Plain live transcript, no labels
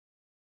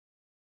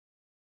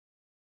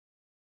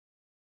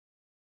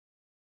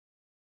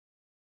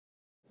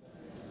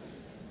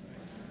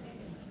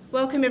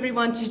Welcome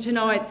everyone to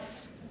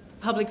tonight's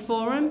public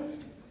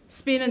forum,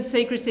 Spin and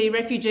Secrecy,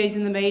 Refugees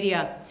in the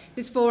Media.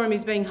 This forum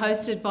is being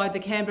hosted by the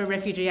Canberra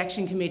Refugee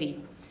Action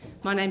Committee.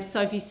 My name's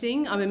Sophie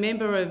Singh. I'm a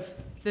member of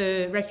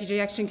the Refugee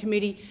Action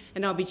Committee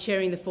and I'll be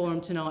chairing the forum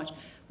tonight.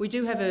 We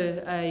do have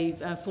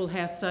a full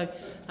house, so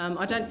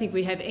I don't think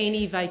we have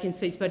any vacant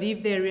seats, but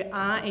if there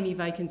are any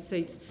vacant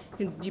seats,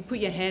 can you put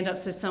your hand up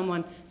so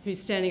someone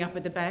who's standing up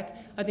at the back?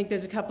 I think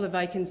there's a couple of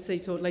vacant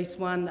seats, or at least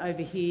one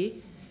over here.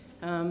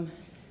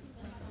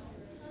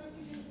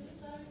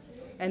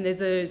 And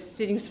there's a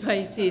sitting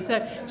space here,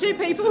 so 2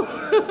 people.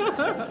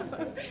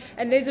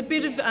 And there's a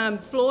bit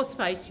of floor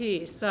space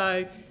here,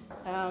 so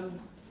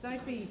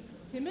don't be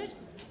timid.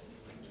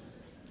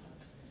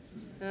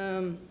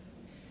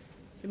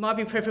 It might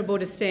be preferable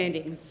to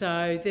standing.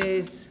 So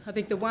there's, I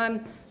think, the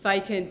one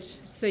vacant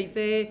seat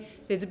there.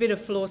 There's a bit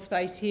of floor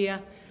space here.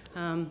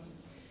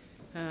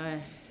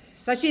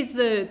 Such is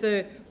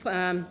the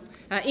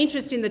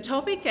interest in the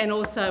topic, and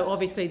also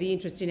obviously the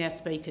interest in our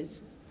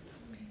speakers.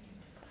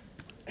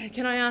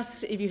 Can I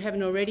ask, if you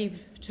haven't already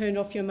turned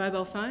off your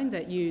mobile phone,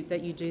 that you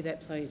do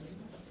that, please.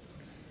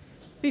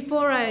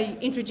 Before I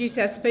introduce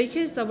our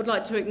speakers, I would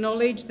like to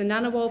acknowledge the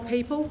Ngunnawal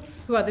people,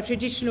 who are the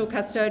traditional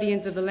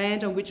custodians of the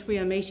land on which we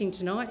are meeting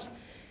tonight,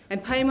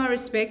 and pay my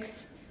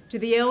respects to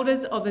the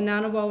elders of the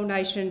Ngunnawal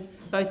Nation,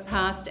 both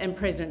past and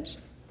present.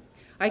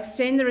 I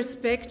extend the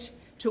respect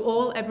to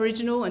all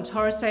Aboriginal and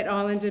Torres Strait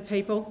Islander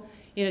people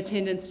in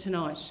attendance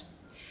tonight.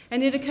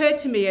 And it occurred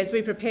to me as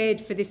we prepared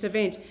for this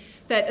event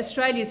that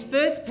Australia's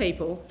first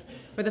people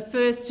were the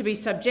first to be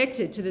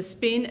subjected to the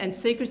spin and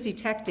secrecy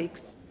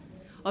tactics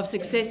of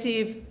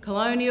successive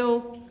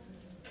colonial,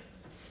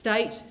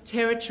 state,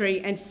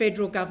 territory and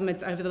federal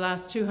governments over the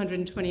last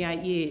 228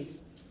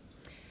 years.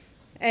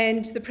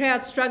 And the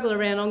proud struggle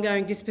around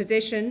ongoing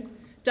dispossession,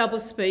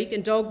 doublespeak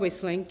and dog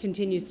whistling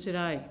continues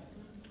today.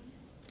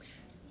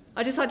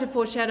 I'd just like to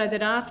foreshadow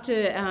that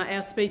after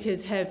our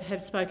speakers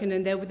have spoken,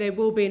 and there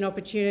will be an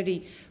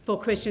opportunity for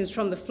questions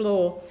from the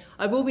floor,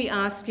 I will be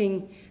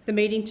asking the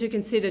meeting to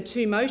consider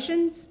 2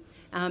 motions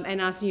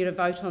and asking you to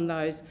vote on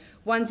those.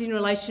 One's in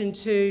relation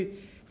to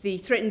the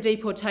threatened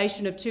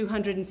deportation of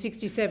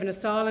 267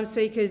 asylum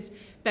seekers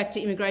back to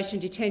immigration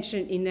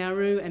detention in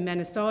Nauru and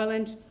Manus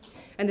Island,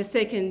 and the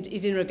second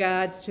is in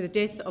regards to the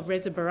death of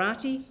Reza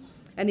Barati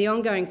and the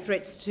ongoing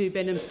threats to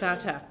Benem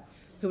Sata,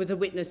 who was a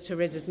witness to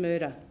Reza's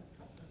murder.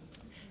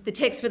 The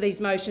text for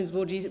these motions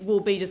will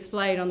be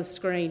displayed on the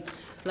screen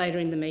later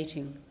in the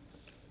meeting.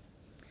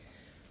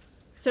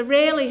 So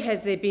rarely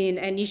has there been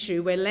an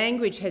issue where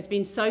language has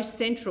been so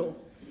central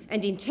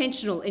and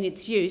intentional in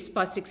its use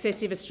by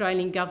successive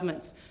Australian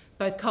governments,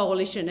 both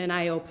coalition and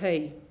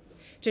ALP,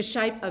 to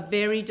shape a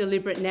very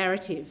deliberate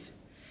narrative,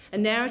 a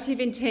narrative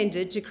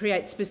intended to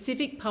create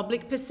specific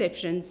public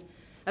perceptions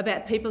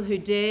about people who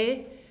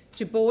dare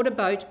to board a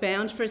boat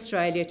bound for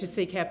Australia to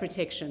seek our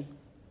protection.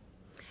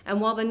 And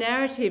while the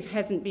narrative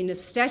hasn't been a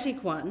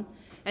static one,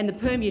 and the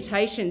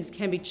permutations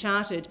can be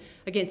charted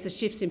against the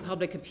shifts in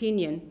public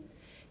opinion,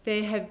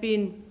 there have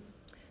been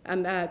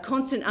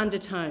constant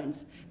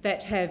undertones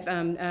that have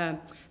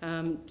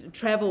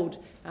travelled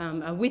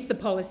with the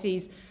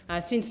policies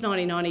since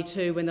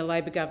 1992, when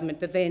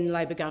the then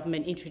Labor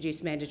government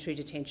introduced mandatory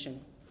detention.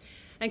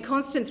 And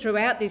constant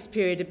throughout this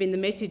period have been the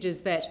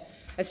messages that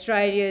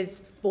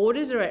Australia's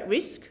borders are at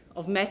risk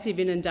of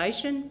massive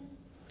inundation,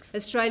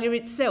 Australia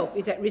itself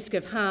is at risk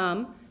of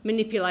harm,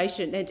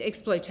 manipulation and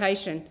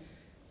exploitation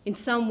in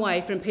some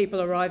way from people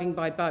arriving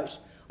by boat,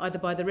 either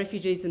by the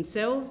refugees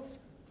themselves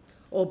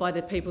or by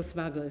the people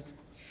smugglers.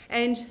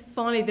 And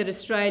finally, that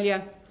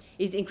Australia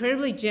is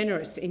incredibly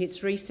generous in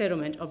its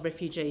resettlement of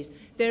refugees.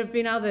 There have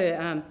been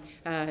other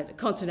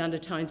constant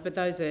undertones, but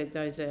those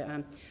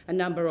are a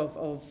number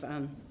of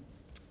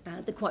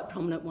the quite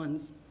prominent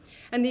ones.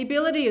 And the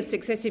ability of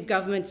successive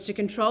governments to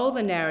control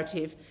the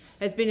narrative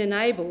has been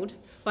enabled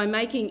by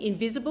making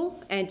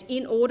invisible and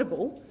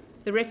inaudible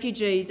the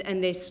refugees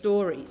and their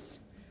stories,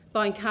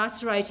 by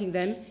incarcerating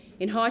them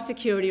in high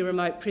security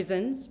remote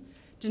prisons,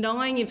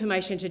 denying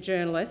information to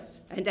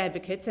journalists and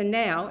advocates, and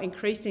now,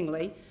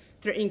 increasingly,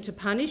 threatening to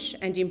punish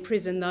and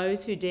imprison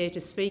those who dare to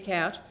speak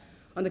out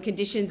on the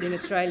conditions in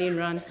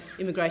Australian-run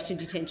immigration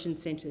detention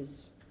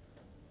centres.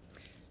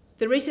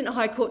 The recent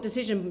High Court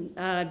decision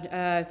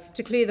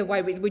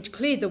which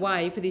cleared the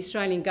way for the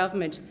Australian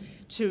government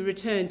to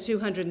return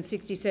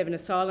 267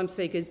 asylum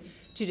seekers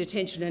to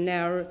detention in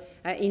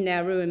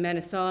Nauru and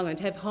Manus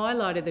Island have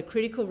highlighted the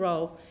critical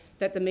role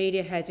that the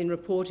media has in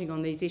reporting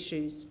on these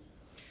issues.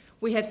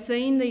 We have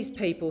seen these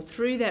people,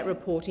 through that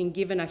reporting,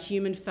 given a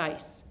human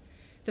face.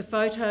 The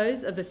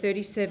photos of the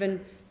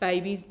 37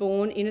 babies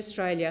born in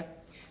Australia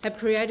have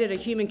created a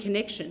human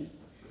connection,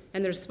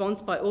 and the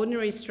response by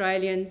ordinary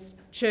Australians,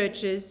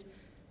 churches,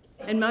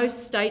 and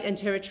most state and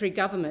territory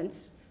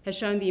governments has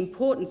shown the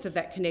importance of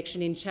that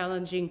connection in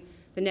challenging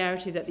the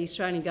narrative that the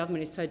Australian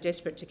government is so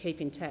desperate to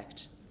keep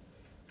intact.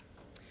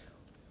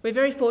 We're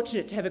very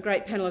fortunate to have a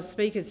great panel of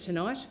speakers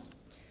tonight.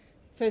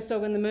 First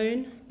Dog on the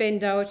Moon, Ben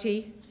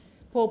Doherty,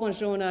 Paul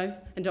Bongiorno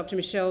and Dr.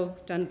 Michelle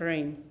Dunne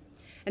Breen.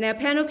 And our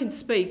panel can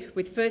speak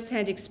with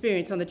first-hand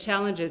experience on the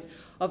challenges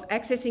of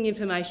accessing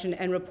information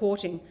and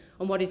reporting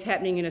on what is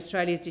happening in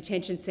Australia's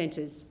detention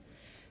centres,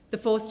 the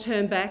forced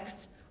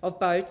turnbacks of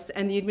boats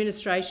and the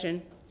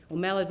administration or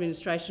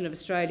maladministration of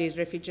Australia's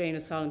refugee and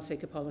asylum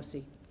seeker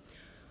policy.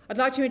 I'd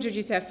like to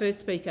introduce our first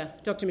speaker,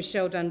 Dr.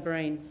 Michelle Dunne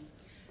Breen.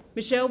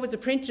 Michelle was a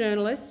print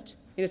journalist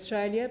in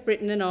Australia,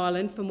 Britain and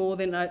Ireland for more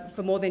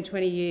than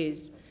 20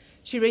 years.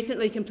 She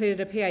recently completed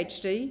a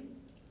PhD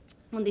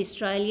on the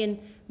Australian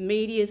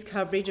media's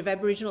coverage of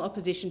Aboriginal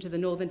opposition to the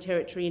Northern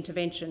Territory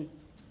intervention.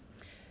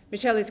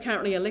 Michelle is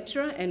currently a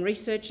lecturer and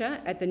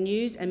researcher at the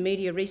News and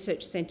Media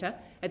Research Centre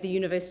at the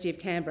University of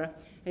Canberra,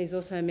 and is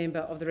also a member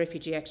of the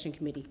Refugee Action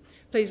Committee.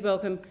 Please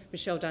welcome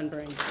Michelle Dunne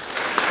Breen.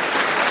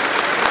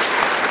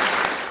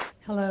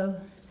 Hello.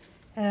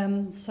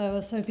 So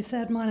as Sophie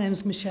said, my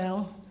name's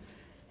Michelle.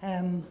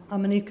 I'm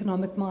an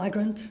economic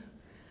migrant,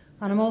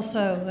 and I'm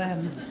also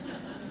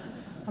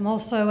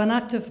an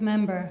active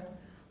member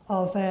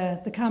of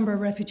the Canberra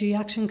Refugee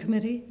Action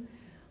Committee.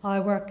 I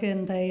work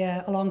in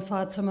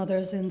alongside some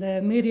others in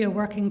the media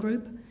working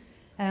group.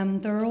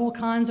 There are all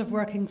kinds of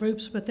working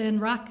groups within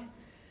RAC,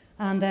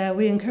 and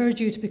we encourage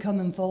you to become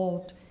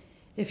involved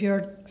if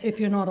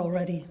you're not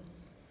already.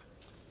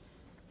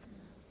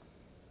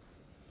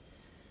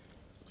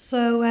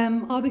 So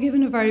I'll be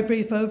giving a very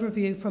brief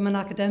overview from an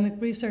academic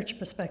research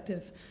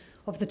perspective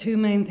of the two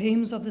main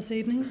themes of this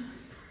evening: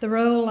 the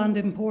role and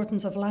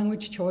importance of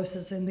language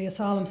choices in the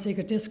asylum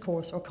seeker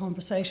discourse, or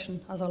conversation,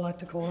 as I like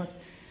to call it,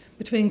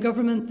 between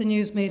government, the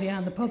news media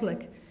and the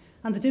public,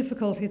 and the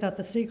difficulty that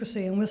the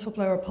secrecy and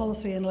whistleblower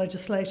policy and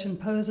legislation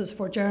poses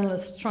for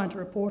journalists trying to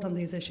report on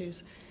these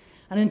issues.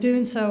 And in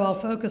doing so, I'll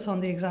focus on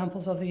the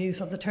examples of the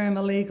use of the term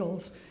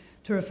illegals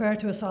to refer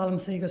to asylum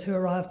seekers who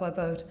arrive by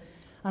boat,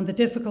 and the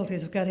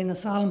difficulties of getting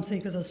asylum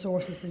seekers as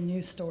sources in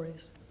news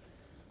stories.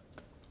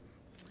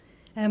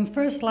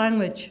 First,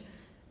 language.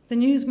 The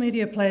news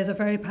media plays a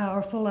very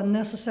powerful and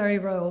necessary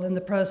role in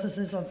the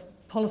processes of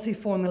policy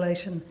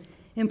formulation,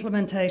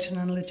 implementation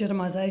and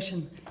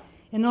legitimisation,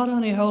 in not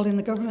only holding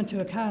the government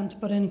to account,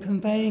 but in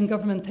conveying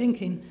government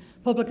thinking,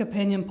 public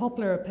opinion,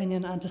 popular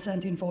opinion and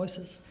dissenting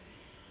voices.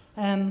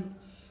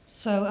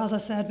 So, as I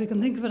said, we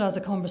can think of it as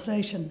a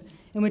conversation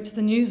in which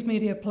the news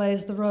media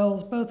plays the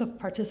roles both of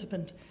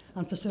participant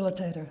and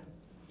facilitator.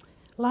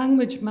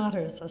 Language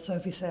matters, as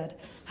Sophie said.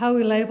 How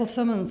we label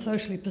someone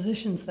socially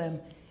positions them.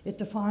 It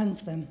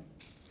defines them.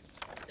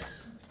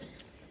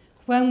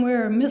 When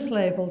we're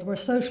mislabeled, we're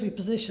socially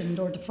positioned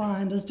or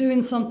defined as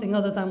doing something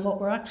other than what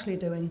we're actually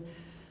doing.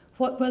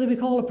 Whether we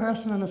call a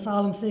person an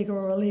asylum seeker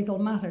or illegal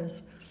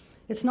matters.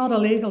 It's not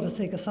illegal to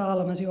seek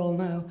asylum, as you all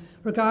know,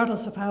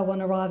 regardless of how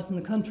one arrives in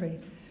the country.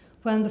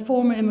 When the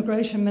former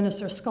Immigration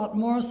Minister Scott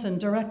Morrison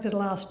directed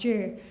last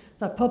year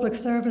that public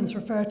servants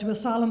refer to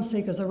asylum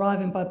seekers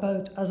arriving by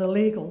boat as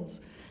illegals,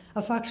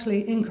 a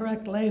factually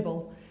incorrect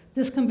label,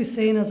 this can be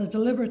seen as a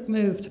deliberate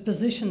move to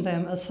position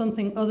them as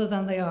something other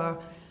than they are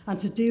and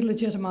to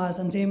delegitimise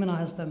and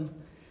demonise them.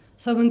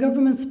 So when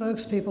government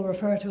spokespeople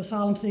refer to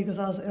asylum seekers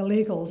as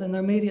illegals in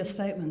their media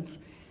statements,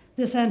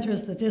 this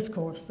enters the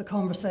discourse, the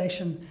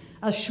conversation,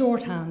 as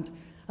shorthand,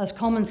 as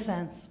common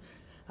sense,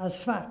 as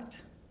fact.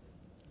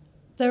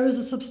 There is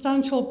a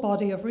substantial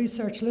body of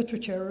research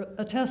literature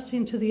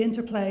attesting to the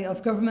interplay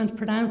of government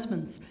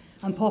pronouncements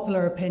and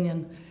popular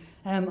opinion.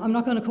 I'm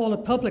not going to call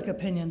it public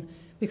opinion,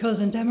 because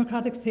in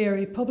democratic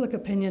theory, public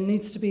opinion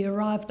needs to be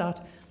arrived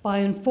at by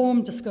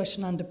informed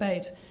discussion and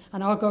debate,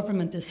 and our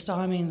government is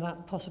stymieing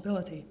that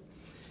possibility.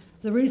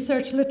 The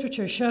research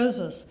literature shows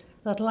us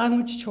that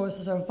language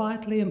choices are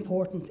vitally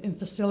important in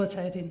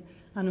facilitating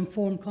an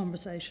informed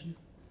conversation.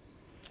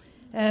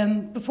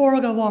 Before I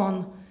go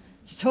on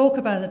to talk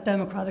about the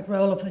democratic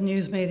role of the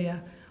news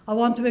media, I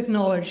want to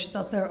acknowledge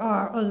that there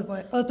are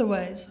other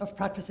ways of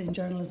practicing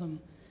journalism,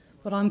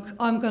 but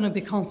I'm going to be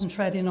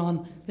concentrating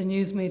on the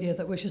news media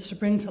that wishes to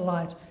bring to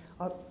light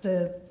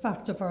the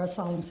facts of our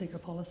asylum seeker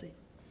policy.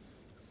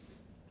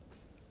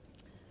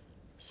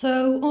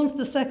 So, on to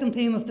the second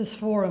theme of this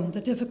forum,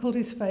 the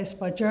difficulties faced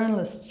by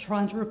journalists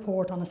trying to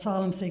report on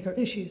asylum seeker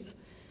issues.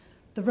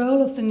 The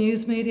role of the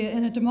news media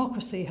in a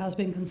democracy has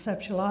been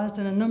conceptualised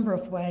in a number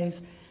of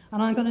ways,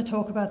 and I'm going to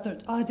talk about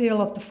the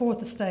ideal of the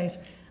fourth estate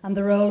and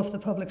the role of the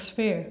public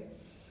sphere.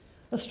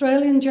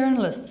 Australian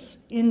journalists,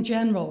 in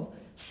general,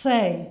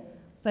 say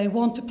they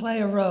want to play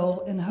a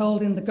role in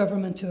holding the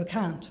government to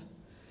account.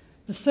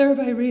 The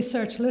survey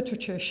research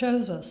literature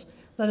shows us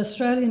that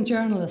Australian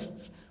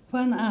journalists,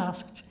 when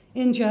asked,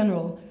 in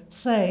general,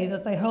 say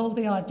that they hold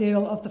the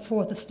ideal of the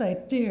fourth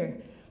estate dear,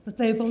 that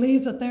they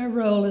believe that their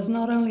role is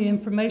not only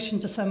information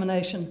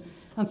dissemination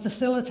and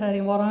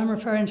facilitating what I'm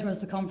referring to as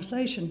the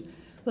conversation,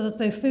 but that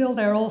they feel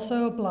they're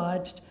also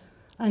obliged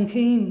and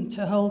keen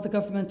to hold the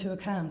government to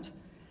account.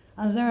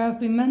 And there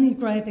have been many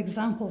great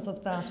examples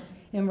of that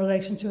in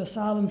relation to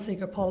asylum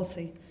seeker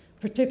policy,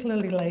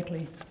 particularly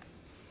lately.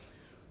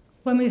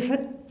 When we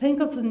think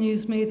of the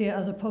news media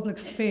as a public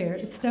sphere,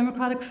 its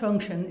democratic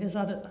function is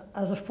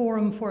as a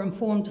forum for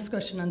informed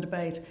discussion and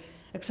debate,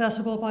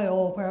 accessible by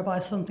all, whereby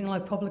something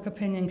like public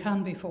opinion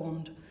can be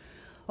formed.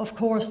 Of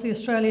course, the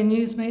Australian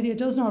news media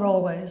does not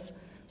always,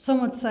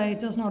 some would say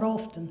does not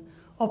often,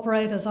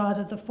 operate as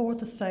either the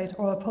fourth estate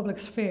or a public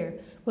sphere,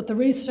 but the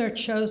research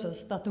shows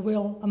us that the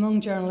will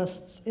among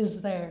journalists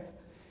is there.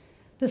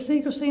 The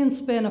secrecy and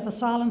spin of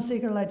asylum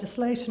seeker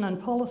legislation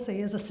and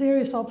policy is a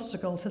serious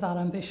obstacle to that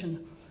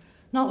ambition,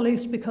 not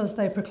least because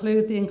they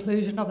preclude the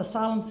inclusion of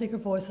asylum seeker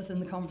voices in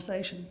the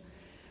conversation.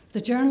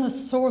 The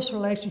journalist-source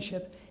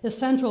relationship is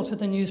central to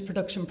the news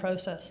production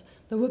process.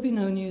 There would be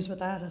no news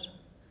without it.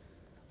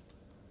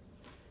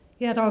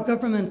 Yet our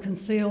government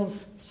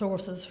conceals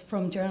sources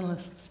from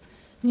journalists.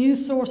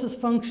 News sources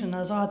function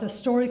as either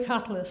story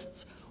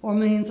catalysts or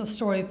means of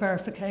story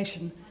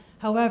verification.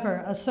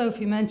 However, as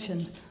Sophie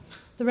mentioned,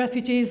 the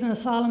refugees and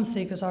asylum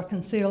seekers are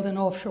concealed in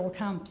offshore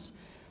camps.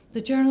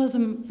 The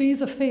journalism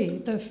visa fee,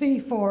 the fee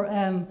for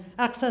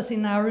accessing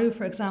Nauru,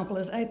 for example,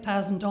 is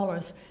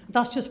 $8,000.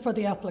 That's just for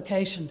the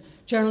application.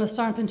 Journalists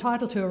aren't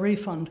entitled to a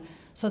refund,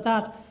 so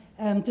that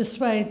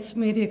dissuades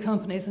media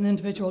companies and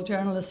individual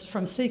journalists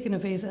from seeking a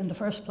visa in the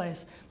first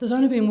place. There's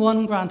only been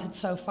one granted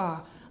so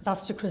far.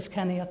 That's to Chris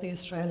Kenny at The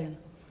Australian.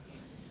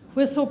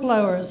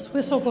 Whistleblowers,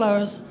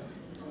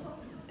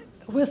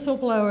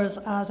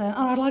 and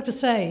I'd like to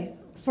say,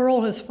 for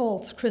all his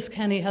faults, Chris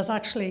Kenny has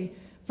actually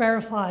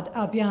verified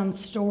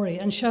Abian's story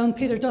and shown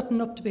Peter Dutton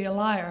up to be a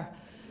liar.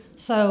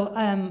 So,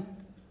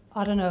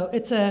 I don't know,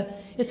 it's a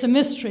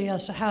mystery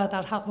as to how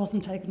that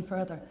wasn't taken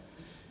further.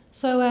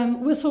 So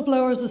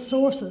whistleblowers as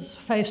sources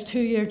face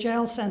 2-year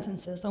jail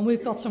sentences, and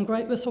we've got some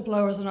great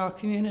whistleblowers in our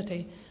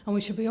community, and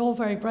we should be all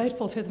very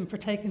grateful to them for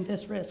taking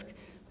this risk.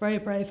 Very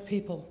brave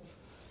people.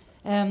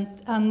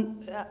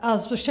 And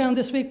as was shown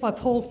this week by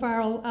Paul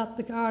Farrell at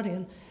The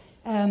Guardian,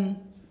 and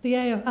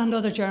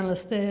other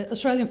journalists, the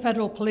Australian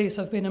Federal Police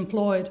have been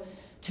employed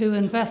to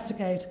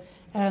investigate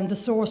the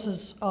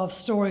sources of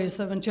stories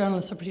that when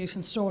journalists are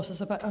producing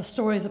stories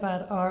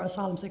about our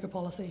asylum seeker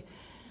policy.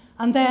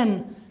 And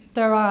then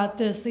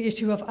there's the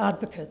issue of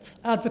advocates.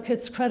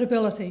 Advocates'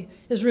 credibility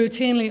is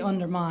routinely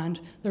undermined.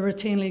 They're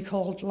routinely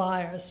called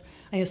liars.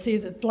 And you see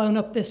that blown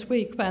up this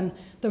week when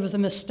there was a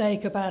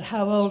mistake about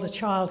how old a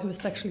child who was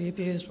sexually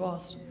abused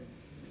was.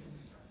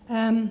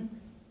 When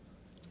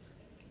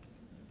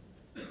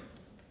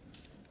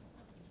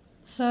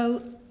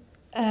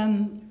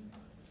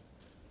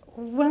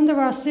there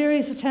are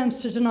serious attempts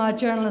to deny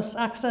journalists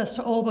access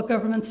to all but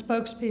government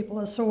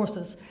spokespeople as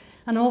sources,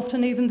 and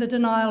often even the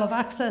denial of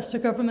access to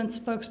government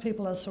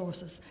spokespeople as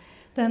sources,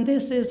 then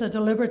this is a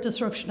deliberate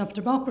disruption of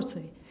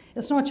democracy.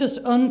 It's not just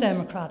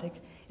undemocratic,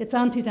 it's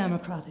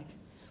anti-democratic.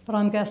 But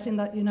I'm guessing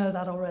that you know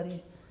that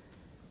already.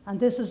 And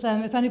this is,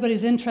 if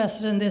anybody's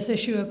interested in this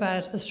issue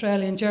about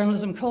Australian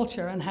journalism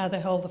culture and how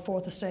they hold the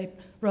fourth estate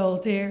role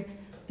dear,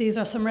 these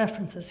are some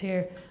references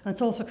here. And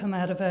it's also come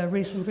out of a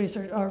recent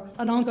research, or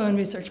an ongoing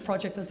research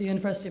project at the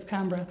University of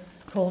Canberra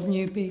called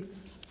New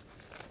Beats.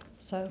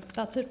 So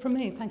that's it from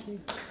me. Thank you.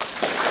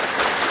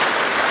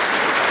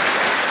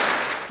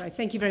 Great.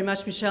 Thank you very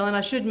much, Michelle. And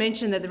I should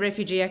mention that the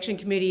Refugee Action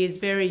Committee is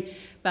very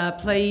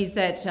pleased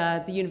that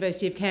the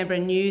University of Canberra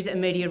News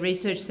and Media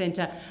Research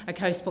Centre are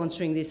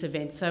co-sponsoring this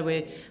event. So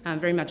we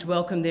very much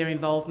welcome their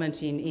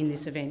involvement in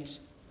this event.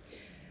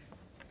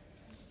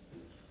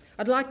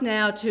 I'd like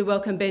now to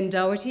welcome Ben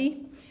Doherty.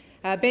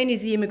 Ben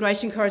is the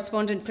immigration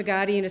correspondent for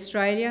Guardian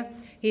Australia.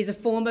 He is a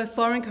former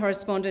foreign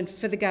correspondent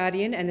for The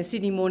Guardian and the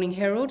Sydney Morning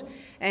Herald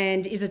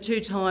and is a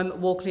 2-time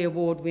Walkley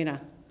Award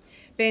winner.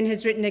 Ben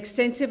has written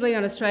extensively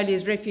on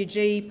Australia's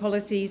refugee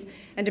policies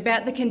and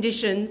about the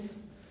conditions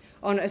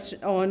on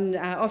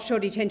offshore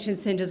detention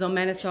centres on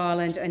Manus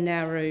Island and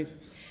Nauru.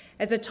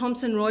 As a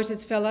Thomson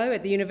Reuters Fellow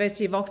at the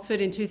University of Oxford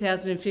in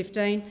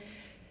 2015,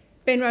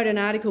 Ben wrote an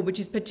article which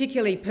is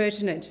particularly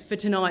pertinent for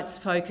tonight's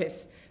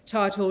focus,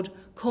 titled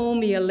 "Call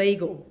Me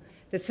Illegal,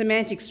 the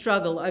semantic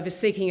struggle over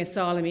seeking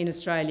asylum in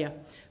Australia."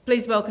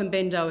 Please welcome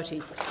Ben Doherty.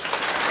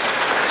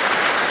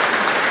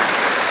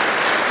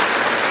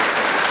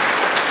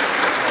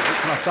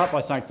 Can I start by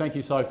saying thank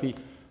you, Sophie.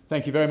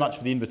 Thank you very much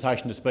for the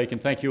invitation to speak,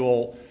 and thank you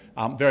all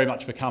very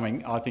much for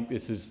coming. I think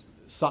this is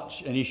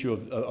such an issue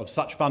of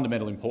such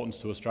fundamental importance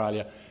to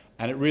Australia,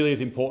 and it really is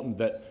important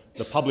that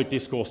the public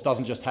discourse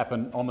doesn't just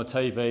happen on the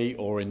TV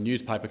or in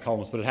newspaper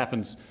columns, but it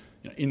happens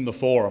in the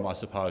forum, I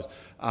suppose.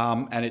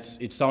 And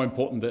it's so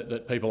important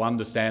that people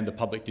understand the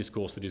public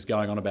discourse that is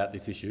going on about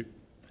this issue.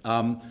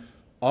 I'm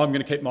going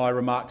to keep my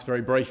remarks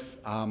very brief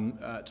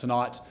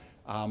tonight.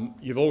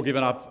 You've all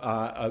given up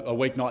a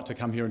weeknight to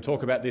come here and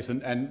talk about this,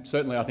 and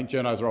certainly I think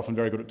journos are often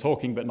very good at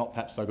talking, but not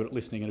perhaps so good at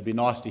listening. And it'd be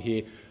nice to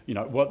hear,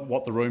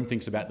 what the room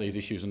thinks about these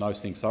issues and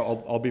those things. So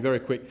I'll be very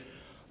quick.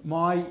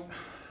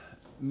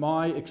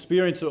 My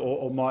experience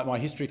or my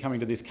history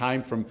coming to this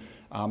came from,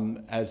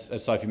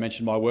 as Sophie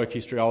mentioned, my work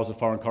history. I was a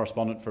foreign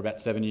correspondent for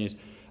about 7 years,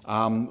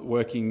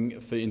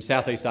 working in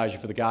Southeast Asia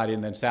for The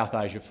Guardian, then South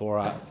Asia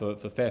for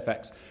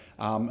Fairfax.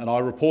 And I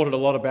reported a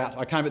lot about,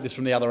 I came at this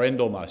from the other end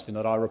almost, in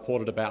that I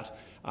reported about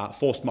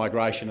forced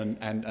migration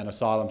and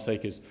asylum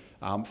seekers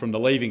from the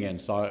leaving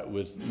end. So it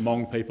was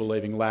Hmong people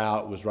leaving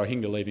Laos, it was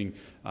Rohingya leaving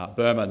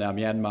Burma, now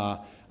Myanmar,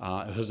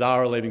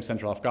 Hazara leaving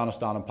central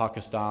Afghanistan and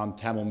Pakistan,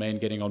 Tamil men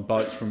getting on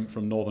boats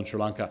from northern Sri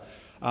Lanka.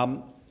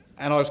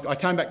 And I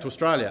came back to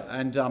Australia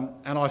and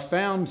I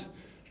found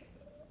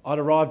I'd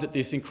arrived at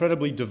this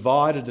incredibly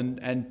divided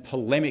and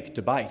polemic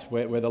debate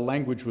where the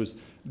language was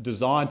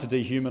designed to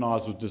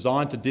dehumanise, was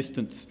designed to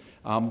distance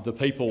the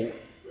people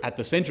at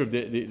the centre of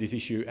this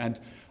issue. And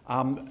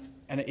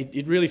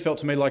it really felt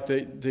to me like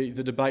the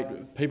debate,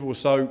 people were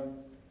so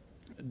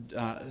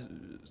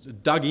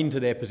dug into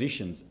their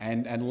positions,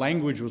 and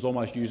language was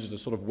almost used as a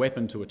sort of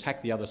weapon to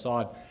attack the other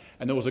side.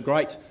 And there was a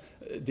great...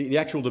 The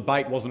actual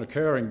debate wasn't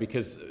occurring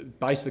because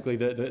basically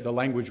the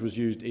language was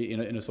used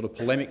in a sort of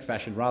polemic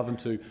fashion rather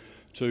than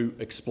to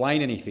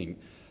explain anything.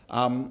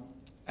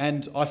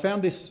 And I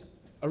found this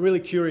a really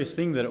curious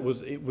thing, that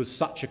it was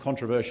such a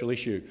controversial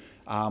issue,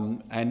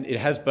 and it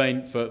has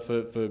been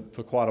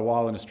for quite a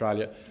while in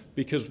Australia,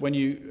 because when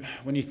you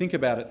think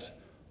about it,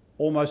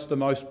 almost the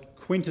most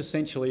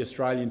quintessentially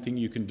Australian thing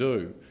you can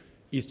do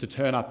is to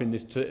turn up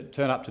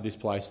to this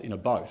place in a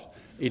boat.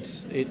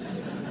 It's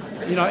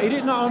you know,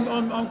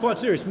 I'm quite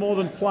serious. More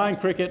than playing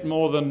cricket,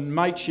 more than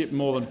mateship,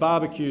 more than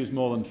barbecues,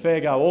 more than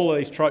fair go, all of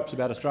these tropes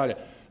about Australia.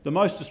 The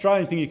most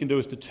Australian thing you can do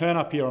is to turn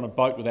up here on a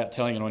boat without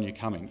telling anyone you're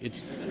coming.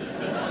 It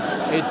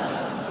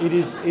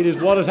is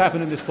what has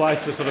happened in this place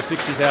for sort of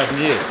 60,000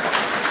 years.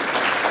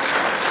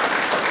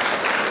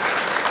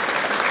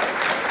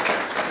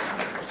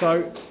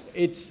 So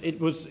it's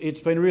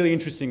been really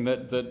interesting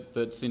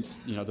that since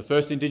the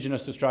first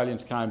Indigenous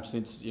Australians came,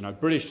 since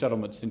British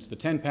settlements, since the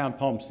 £10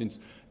 pomp, since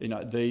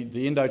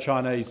the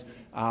Indo-Chinese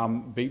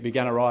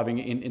began arriving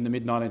in the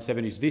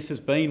mid-1970s, this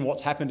has been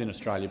what's happened in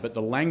Australia. But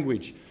the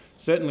language,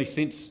 certainly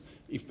since,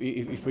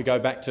 if we go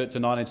back to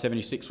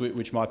 1976,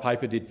 which my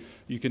paper did,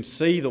 you can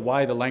see the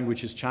way the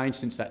language has changed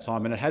since that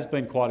time, and it has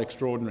been quite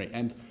extraordinary.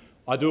 And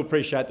I do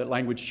appreciate that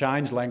language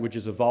change,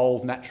 languages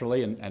evolve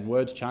naturally, and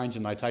words change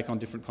and they take on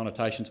different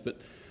connotations, but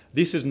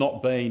this has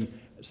not been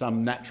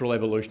some natural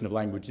evolution of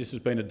language. This has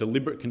been a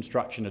deliberate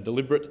construction, a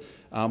deliberate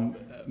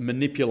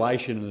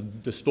manipulation and a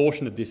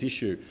distortion of this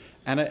issue,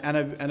 and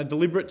a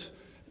deliberate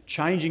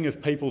changing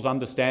of people's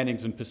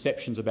understandings and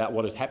perceptions about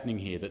what is happening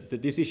here,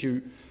 that this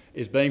issue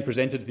is being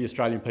presented to the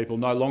Australian people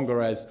no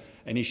longer as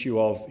an issue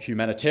of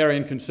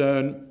humanitarian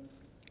concern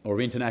or of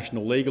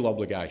international legal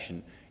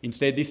obligation.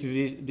 Instead, this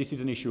is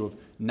an issue of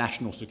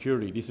national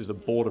security. This is a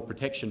border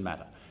protection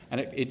matter.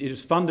 And it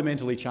has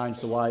fundamentally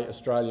changed the way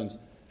Australians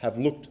have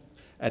looked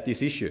at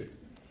this issue.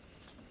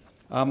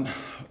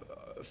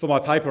 For my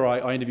paper,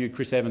 I interviewed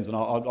Chris Evans, and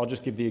I'll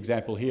just give the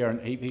example here,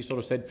 and he sort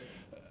of said,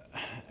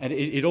 and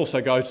it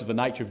also goes to the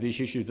nature of this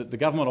issue, that the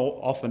government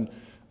often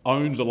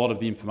owns a lot of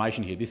the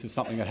information here. This is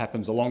something that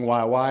happens a long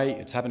way away.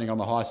 It's happening on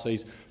the high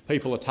seas.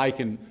 People are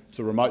taken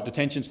to remote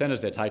detention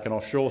centres, they're taken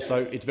offshore,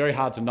 so it's very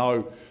hard to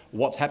know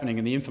what's happening,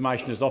 and the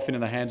information is often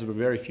in the hands of a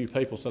very few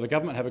people. So the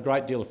government have a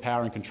great deal of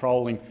power in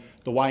controlling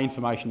the way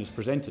information is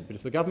presented. But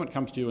if the government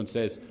comes to you and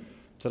says,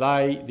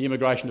 today the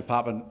Immigration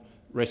Department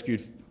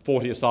rescued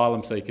 40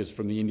 asylum seekers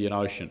from the Indian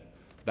Ocean,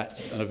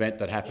 that's an event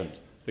that happened.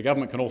 The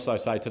government can also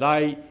say,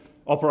 today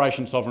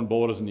Operation Sovereign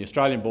Borders and the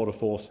Australian Border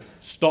Force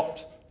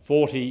stopped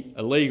 40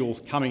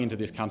 illegals coming into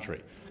this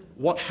country.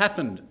 What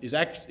happened is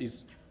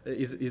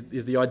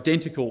the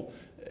identical,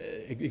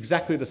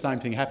 exactly the same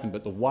thing happened,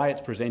 but the way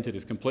it's presented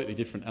is completely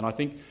different. And I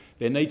think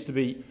there needs to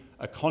be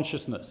a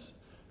consciousness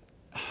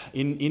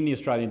in the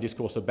Australian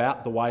discourse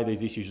about the way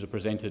these issues are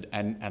presented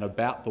and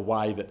about the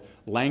way that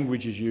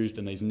language is used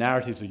and these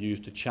narratives are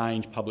used to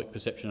change public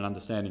perception and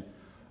understanding.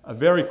 A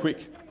very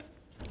quick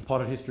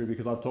potted history,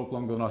 because I've talked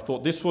longer than I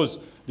thought. This was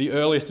the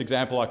earliest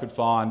example I could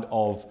find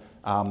of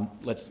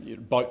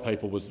boat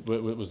people was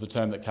the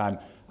term that came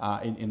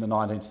in the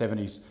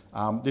 1970s.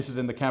 This is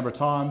in the Canberra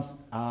Times.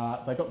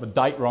 They got the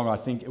date wrong, I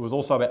think. It was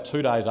also about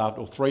 2 days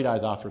after, or 3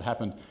 days after it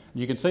happened.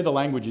 You can see the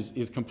language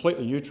is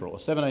completely neutral. A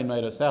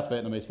 17-metre South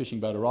Vietnamese fishing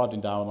boat arrived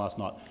in Darwin last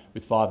night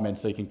with 5 men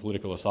seeking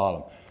political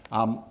asylum.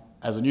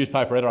 As a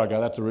newspaper editor, I go,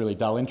 that's a really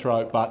dull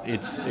intro, but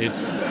it's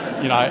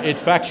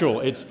it's factual.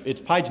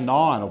 It's page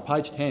 9 or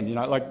page 10.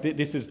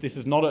 This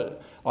is not a.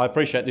 I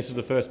appreciate this is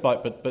the first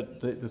boat, but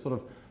the sort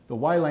of the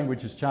way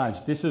language has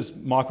changed. This is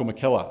Michael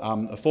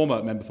McKellar, a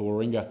former member for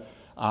Warringah,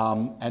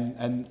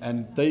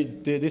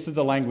 this is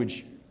the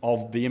language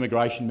of the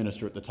immigration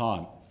minister at the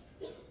time.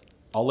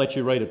 I'll let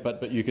you read it,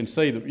 but you can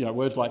see that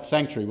words like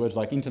sanctuary, words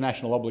like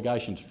international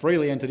obligations,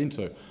 freely entered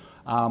into.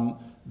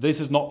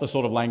 This is not the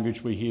sort of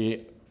language we hear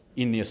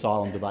in the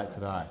asylum debate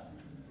today.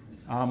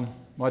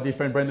 My dear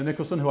friend Brendan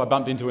Nicholson, who I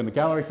bumped into in the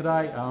gallery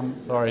today,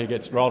 sorry he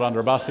gets rolled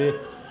under a bus here.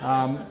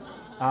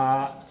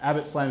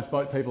 Abbott slams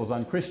boat people as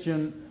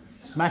unchristian,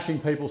 smashing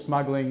people,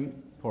 smuggling.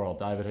 Poor old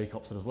David, he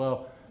cops it as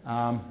well.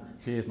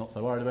 Cheers, not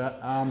so worried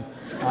about.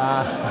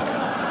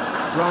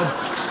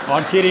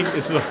 I'm kidding,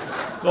 this is the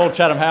old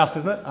Chatham House,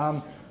 isn't it?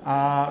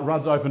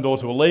 Rudd's open door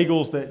to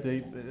illegals,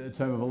 the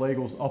term of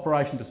illegals,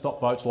 operation to stop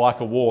votes like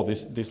a war,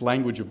 this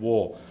language of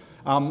war.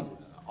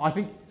 I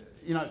think,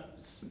 you know,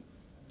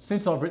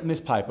 since I've written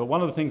this paper,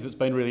 one of the things that's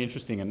been really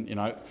interesting, and you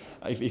know,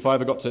 if I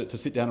ever got to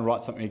sit down and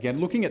write something again,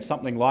 looking at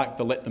something like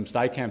the Let Them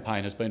Stay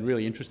campaign has been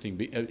really interesting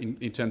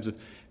in terms of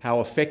how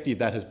effective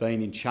that has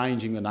been in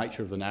changing the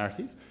nature of the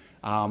narrative,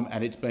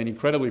 and it's been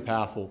incredibly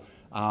powerful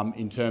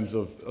in terms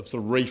of sort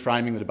of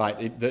reframing the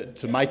debate,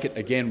 to make it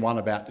again one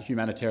about the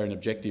humanitarian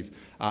objective,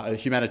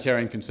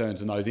 humanitarian concerns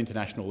and those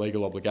international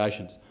legal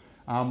obligations.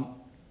 I'm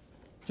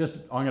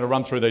going to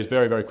run through these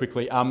very, very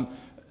quickly.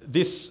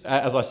 This,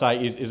 as I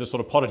say, is a sort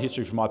of potted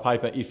history from my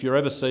paper. If you're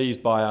ever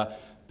seized by a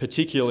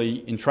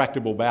particularly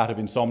intractable bout of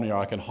insomnia,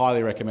 I can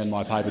highly recommend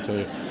my paper to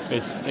you.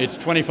 It's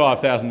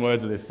 25,000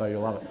 words of this, so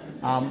you'll love it.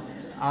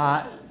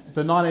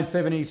 The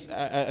 1970s,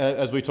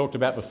 as we talked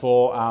about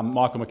before,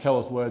 Michael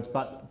McKellar's words,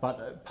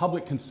 but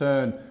public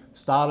concern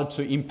started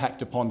to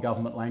impact upon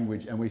government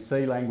language, and we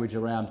see language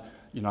around,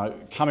 you know,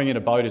 coming in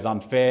a boat is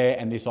unfair,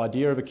 and this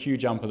idea of a queue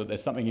jumper, that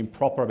there's something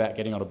improper about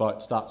getting on a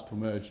boat, starts to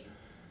emerge.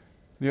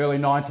 In the early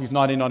 90s,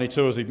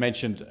 1992, as we've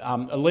mentioned,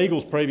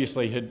 illegals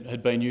previously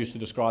had been used to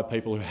describe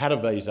people who had a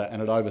visa and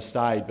had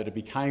overstayed, but it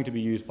became to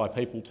be used by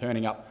people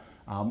turning up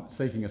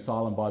seeking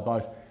asylum by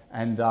boat,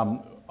 and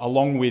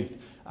along with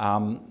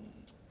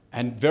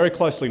and very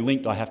closely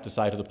linked, I have to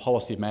say, to the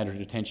policy of mandatory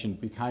detention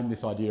became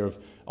this idea of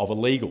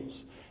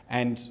illegals.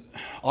 And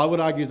I would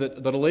argue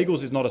that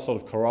illegals is not a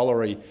sort of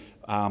corollary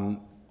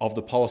of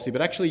the policy,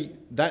 but actually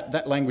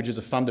that language is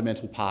a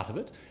fundamental part of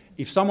it.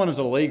 If someone is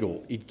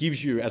illegal, it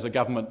gives you, as a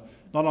government,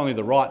 not only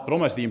the right, but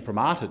almost the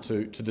imprimatur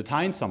to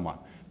detain someone.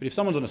 But if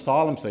someone's an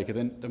asylum seeker,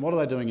 then what are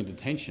they doing in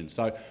detention?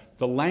 So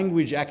the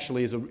language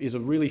actually is a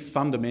really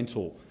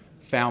fundamental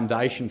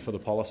foundation for the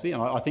policy,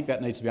 and I think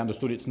that needs to be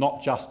understood. It's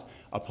not just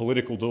a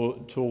political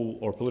tool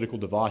or a political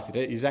device. It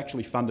is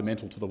actually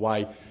fundamental to the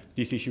way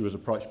this issue is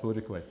approached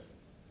politically.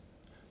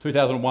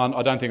 2001,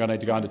 I don't think I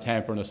need to go into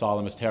Tampa and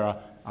asylum as terror,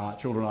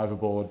 children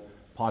overboard,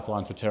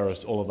 pipelines for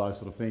terrorists, all of those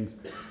sort of things.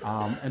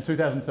 And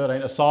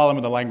 2013, asylum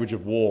in the language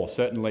of war.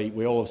 Certainly,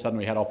 all of a sudden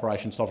we had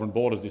Operation Sovereign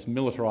Borders, this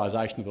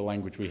militarisation of the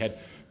language. We had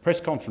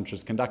press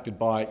conferences conducted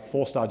by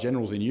 4-star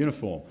generals in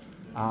uniform,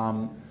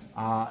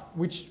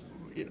 which,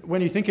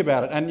 when you think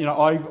about it, and you know,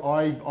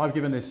 I've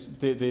given this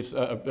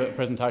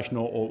presentation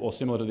or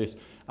similar to this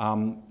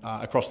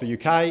across the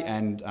UK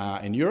and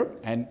in Europe,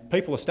 and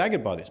people are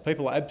staggered by this.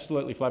 People are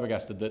absolutely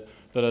flabbergasted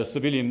that a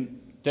civilian,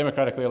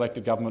 democratically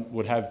elected government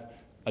would have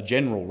a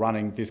general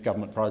running this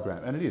government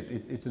program, and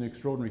it's an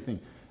extraordinary thing.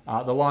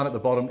 The line at the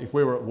bottom, if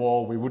we were at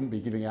war, we wouldn't be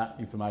giving out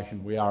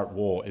information. We are at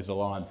war, is a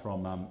line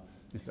from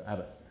Mr.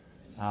 Abbott.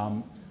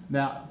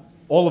 Now,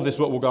 all of this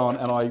will go on,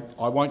 and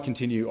I won't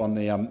continue on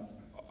the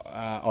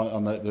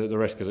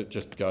rest because it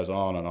just goes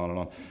on and on and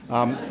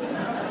on.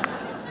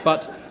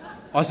 But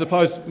I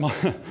suppose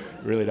it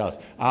really does.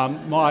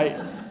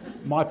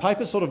 My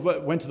paper sort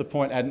of went to the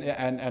point, and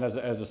as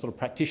a sort of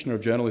practitioner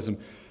of journalism,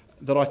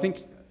 that I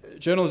think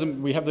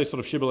journalism, we have these sort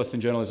of shibboleths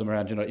in journalism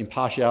around, you know,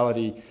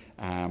 impartiality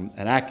and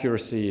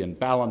accuracy and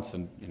balance,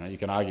 and you know, you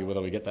can argue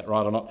whether we get that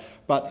right or not.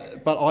 But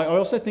I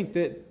also think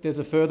that there's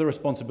a further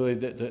responsibility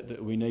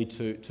that we need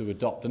to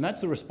adopt, and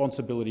that's the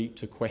responsibility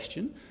to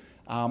question.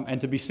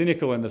 And to be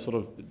cynical in the sort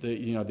of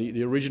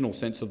the original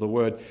sense of the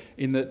word,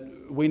 in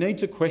that we need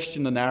to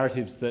question the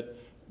narratives that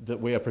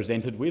we are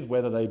presented with,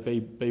 whether they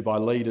be by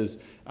leaders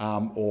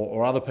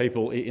or other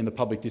people in the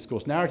public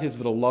discourse, narratives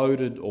that are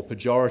loaded or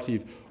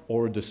pejorative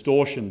or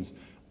distortions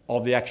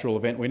of the actual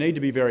event. We need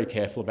to be very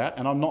careful about,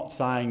 and I'm not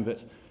saying that,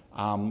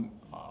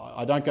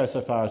 I don't go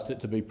so far as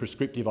to be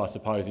prescriptive, I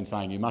suppose, in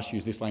saying you must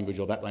use this language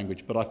or that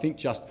language, but I think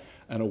just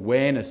an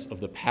awareness of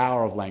the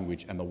power of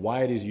language and the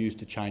way it is used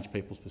to change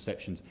people's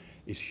perceptions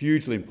is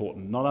hugely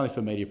important, not only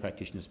for media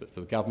practitioners, but for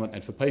the government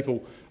and for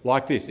people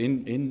like this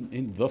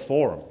in the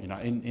forum, you know,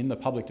 in the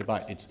public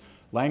debate.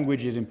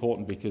 Language is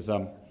important because,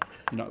 you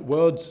know,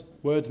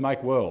 words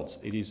make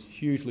worlds. It is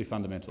hugely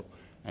fundamental.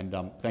 And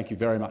thank you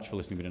very much for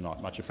listening to me tonight.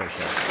 Much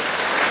appreciated.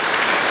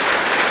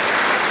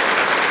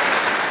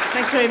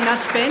 Thanks very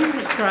much, Ben.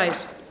 That's great.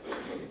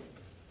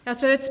 Our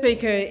third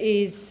speaker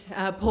is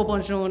Paul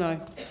Bongiorno.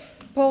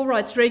 Paul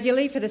writes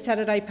regularly for the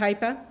Saturday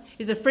paper,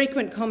 is a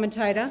frequent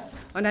commentator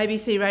on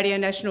ABC Radio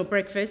National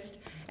Breakfast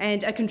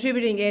and a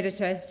contributing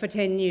editor for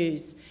 10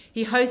 News.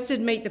 He hosted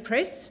Meet the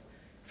Press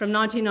from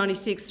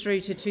 1996 through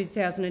to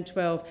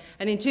 2012,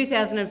 and in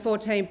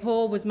 2014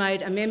 Paul was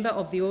made a member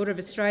of the Order of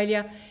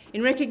Australia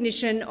in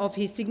recognition of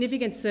his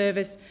significant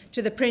service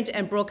to the print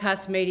and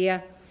broadcast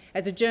media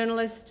as a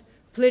journalist,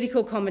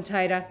 political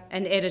commentator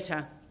and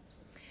editor.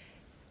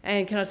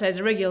 And can I say, as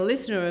a regular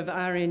listener of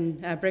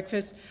RN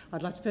Breakfast,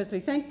 I'd like to personally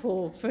thank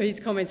Paul for his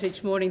comments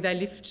each morning. They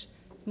lift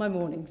my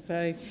morning.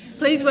 So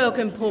please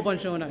welcome Paul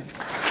Bongiorno.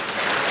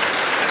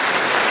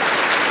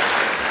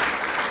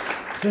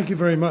 Thank you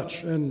very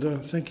much,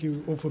 and thank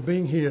you all for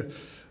being here.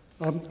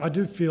 I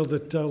do feel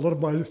that a lot of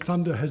my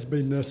thunder has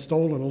been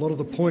stolen. A lot of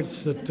the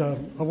points that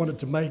I wanted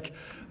to make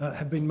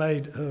have been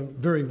made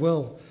very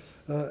well.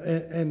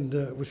 and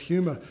with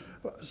humour.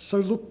 So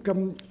look,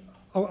 I'm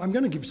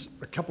going to give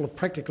a couple of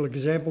practical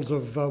examples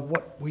of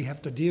what we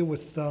have to deal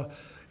with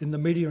in the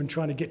media and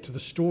trying to get to the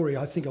story.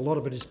 I think a lot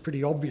of it is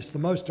pretty obvious. The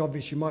most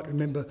obvious, you might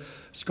remember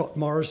Scott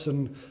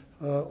Morrison,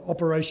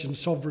 Operation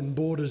Sovereign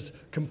Borders,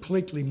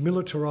 completely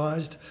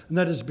militarised, and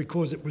that is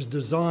because it was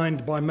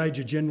designed by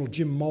Major General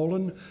Jim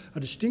Molan, a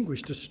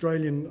distinguished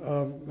Australian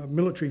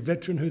military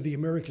veteran who the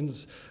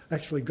Americans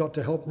actually got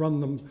to help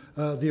run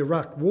the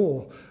Iraq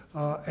War.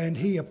 And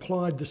he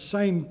applied the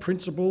same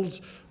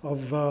principles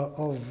of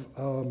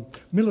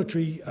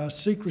military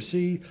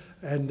secrecy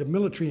and the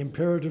military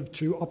imperative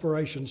to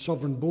Operation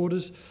Sovereign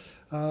Borders.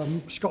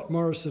 Scott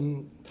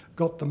Morrison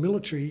got the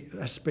military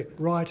aspect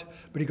right,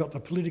 but he got the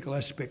political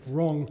aspect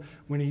wrong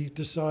when he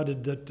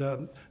decided that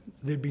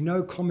there'd be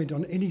no comment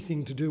on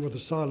anything to do with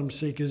asylum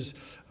seekers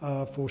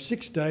for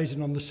 6 days,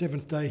 and on the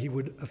 7th day he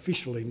would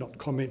officially not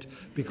comment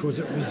because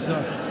it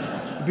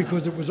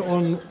was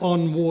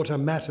on water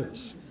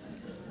matters,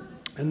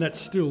 and that's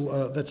still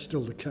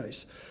the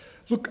case.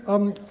 Look,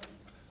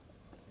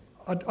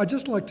 I'd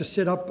just like to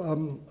set up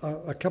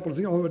a couple of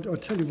things. I'll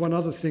tell you one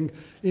other thing.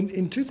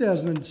 In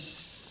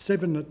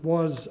 2007 it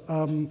was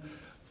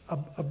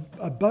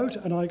a boat,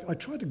 and I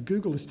tried to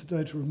Google this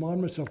today to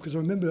remind myself because I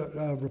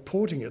remember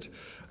reporting it.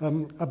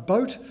 A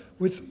boat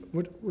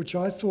which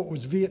I thought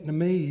was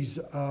Vietnamese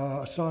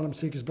asylum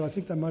seekers, but I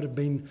think they might have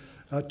been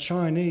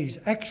Chinese,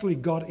 actually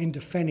got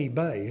into Fanny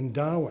Bay in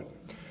Darwin.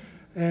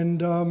 And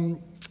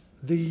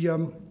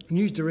the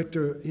news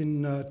director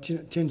in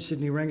 10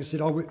 Sydney rang and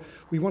said, "Oh,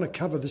 we want to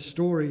cover this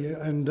story."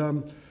 And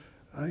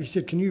he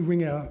said, "Can you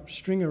ring our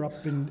stringer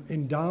up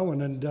in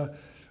Darwin?" And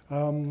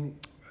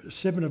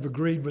 7 have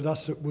agreed with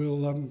us that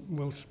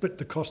we'll split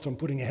the cost on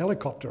putting a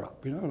helicopter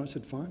up, you know. And I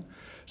said, "Fine."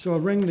 So I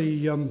rang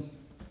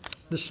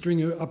the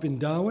stringer up in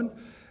Darwin,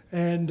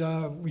 and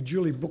we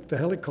duly booked the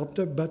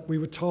helicopter, but we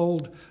were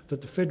told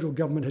that the federal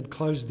government had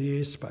closed the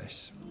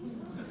airspace.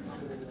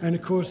 And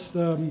of course,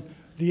 the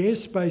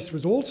airspace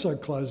was also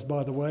closed,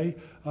 by the way,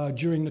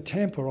 during the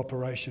Tampa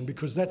operation,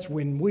 because that's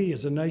when we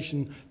as a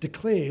nation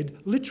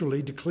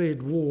literally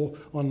declared war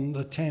on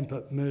the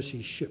Tampa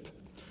Mercy ship.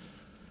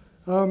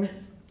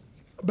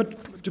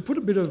 But to put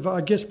a bit of, I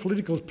guess,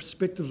 political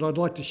perspective that I'd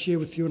like to share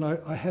with you, and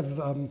I have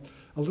a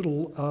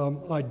little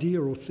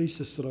idea or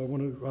thesis that I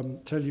want to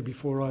tell you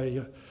before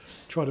I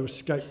try to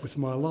escape with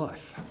my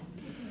life.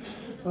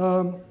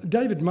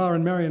 David Marr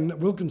and Marion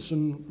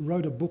Wilkinson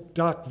wrote a book,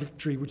 Dark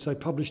Victory, which they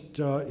published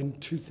in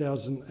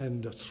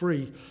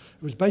 2003. It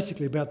was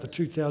basically about the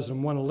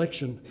 2001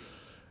 election.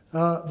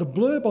 The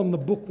blurb on the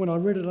book, when I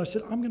read it, I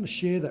said, I'm going to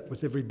share that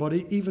with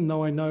everybody, even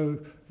though I know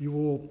you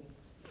all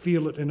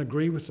feel it and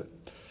agree with it.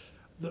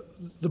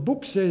 The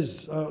book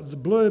says, the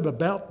blurb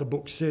about the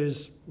book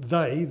says,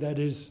 they, that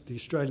is the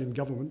Australian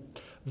government,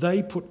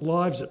 they put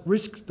lives at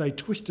risk, they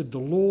twisted the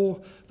law,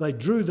 they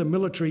drew the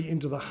military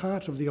into the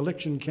heart of the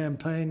election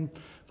campaign,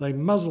 they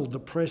muzzled the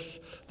press,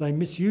 they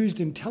misused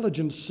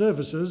intelligence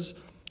services,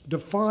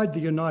 defied the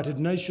United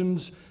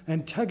Nations,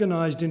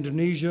 antagonised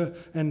Indonesia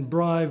and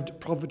bribed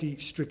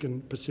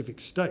poverty-stricken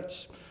Pacific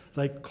states.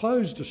 They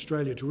closed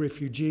Australia to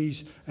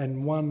refugees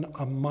and won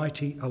a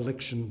mighty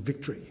election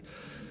victory.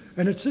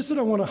 And it's this that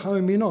I want to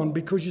home in on,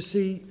 because you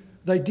see,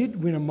 they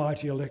did win a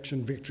mighty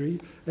election victory,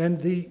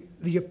 and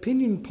the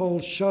opinion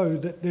polls show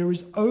that there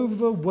is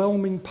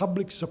overwhelming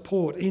public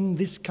support in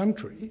this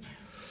country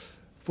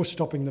for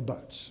stopping the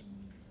boats.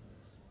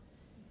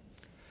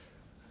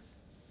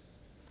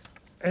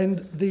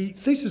 And the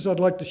thesis I'd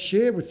like to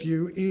share with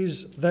you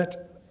is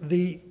that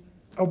the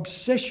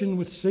obsession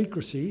with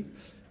secrecy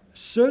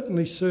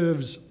certainly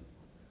serves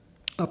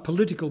a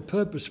political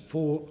purpose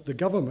for the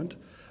government,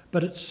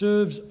 but it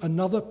serves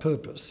another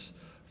purpose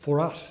for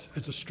us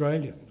as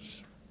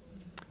Australians.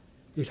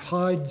 It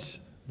hides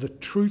the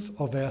truth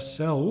of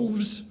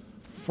ourselves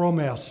from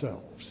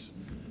ourselves.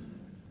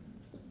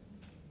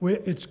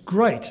 It's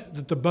great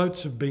that the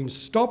boats have been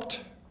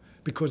stopped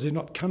because they're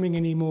not coming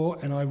anymore,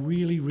 and I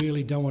really,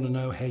 really don't want to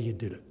know how you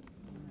did it.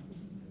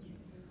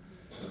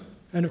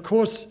 And of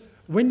course,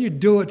 when you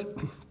do it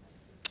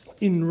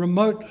in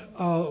remote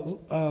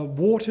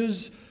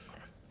waters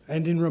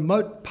and in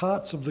remote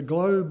parts of the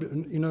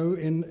globe, you know,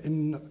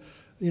 in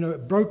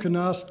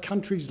broken-assed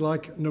countries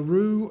like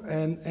Nauru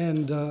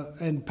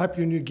and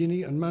Papua New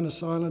Guinea and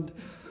Manus Island,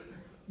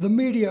 the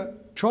media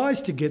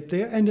tries to get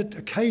there, and it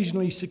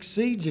occasionally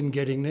succeeds in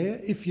getting there.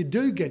 If you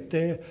do get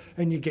there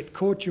and you get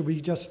caught, you'll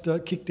be just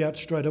kicked out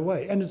straight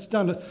away. And it's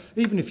done,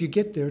 even if you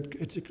get there,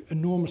 it's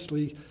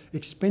enormously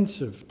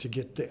expensive to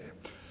get there.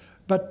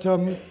 But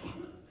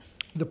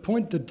the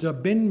point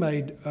that Ben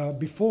made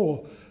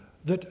before,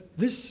 that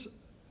this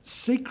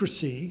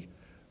secrecy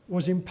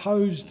was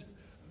imposed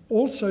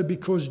also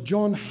because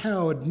John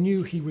Howard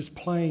knew he was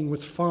playing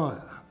with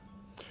fire.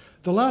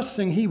 The last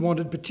thing he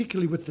wanted,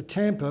 particularly with the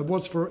Tampa,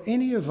 was for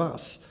any of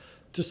us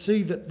to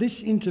see that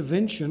this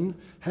intervention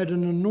had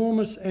an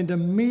enormous and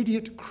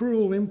immediate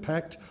cruel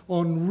impact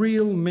on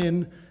real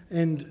men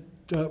and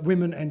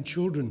women and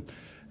children.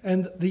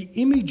 And the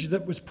image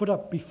that was put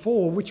up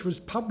before, which was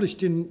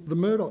published in the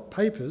Murdoch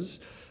papers,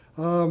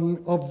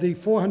 of the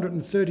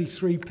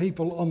 433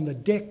 people on the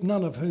deck,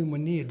 none of whom were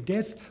near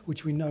death,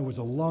 which we know was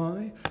a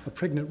lie. A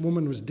pregnant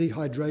woman was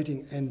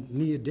dehydrating and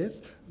near death.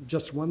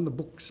 Just one, the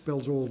book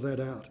spells all that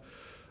out.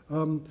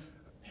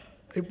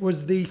 It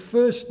was the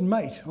first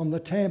mate on the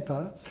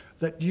Tampa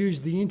that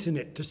used the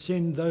internet to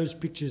send those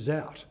pictures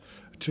out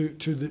to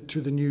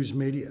the news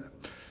media.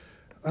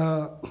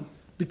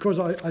 Because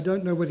I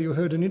don't know whether you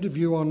heard an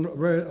interview on,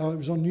 it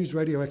was on News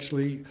Radio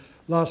actually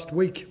last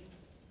week,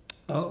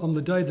 on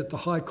the day that the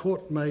High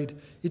Court made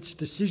its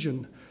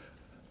decision.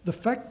 The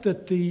fact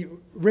that the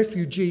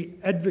refugee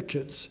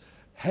advocates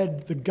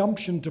had the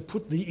gumption to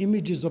put the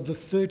images of the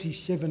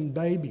 37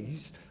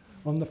 babies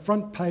on the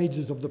front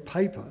pages of the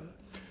paper,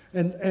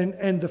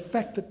 and the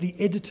fact that the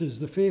editors,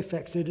 the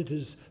Fairfax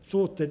editors,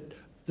 thought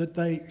that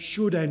they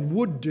should and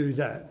would do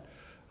that,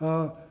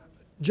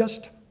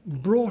 just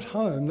brought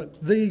home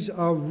that these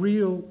are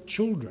real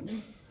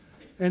children,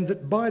 and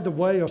that, by the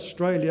way,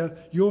 Australia,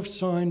 you've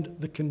signed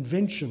the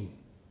Convention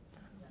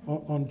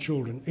on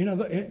Children. You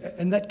know,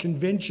 and that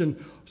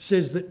convention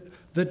says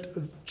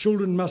that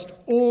children must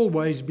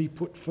always be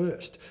put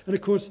first. And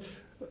of course,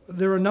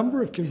 there are a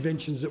number of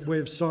conventions that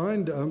we've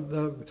signed: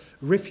 the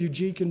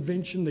Refugee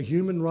Convention, the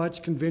Human Rights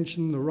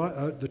Convention,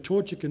 the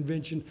Torture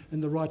Convention,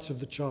 and the Rights of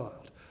the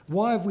Child.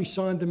 Why have we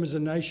signed them as a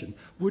nation?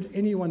 Would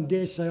anyone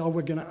dare say, oh,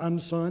 we're going to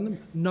unsign them?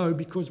 No,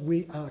 because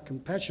we are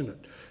compassionate.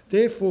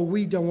 Therefore,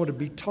 we don't want to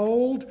be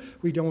told,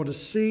 we don't want to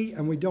see,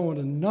 and we don't want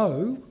to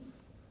know,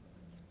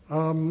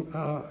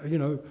 you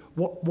know,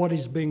 what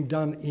is being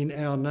done in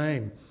our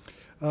name.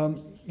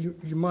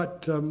 You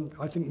might,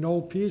 I think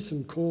Noel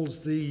Pearson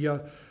calls the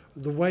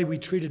way we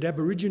treated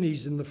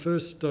Aborigines in the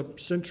first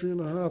century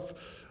and a half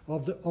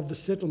of the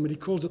settlement, he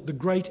calls it the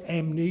Great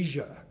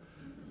Amnesia.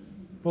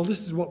 Well,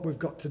 this is what we've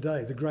got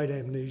today, the Great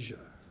Amnesia.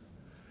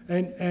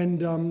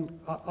 And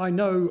I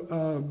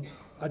know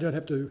I don't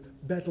have to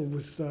battle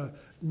with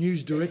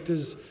news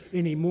directors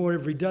anymore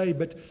every day,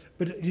 but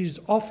it is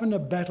often a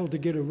battle to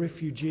get a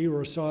refugee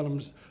or asylum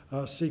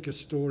seeker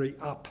story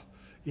up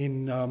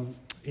in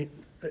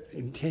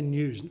 10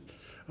 news,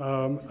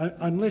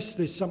 unless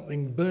there's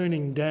something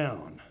burning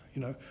down,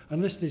 you know,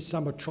 unless there's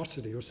some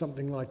atrocity or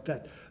something like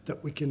that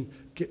that we can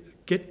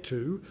get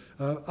to.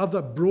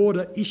 Other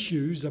broader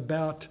issues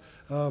about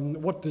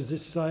what does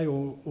this say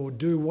or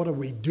do, what are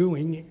we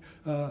doing,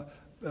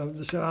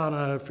 they say, oh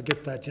no,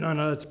 forget that, you know,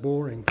 no, that's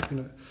boring, you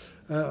know.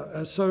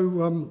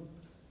 So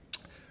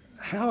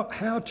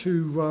how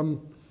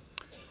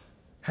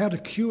to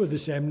cure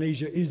this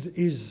amnesia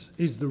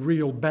is the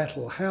real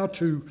battle. How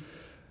to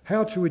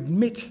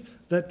admit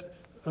that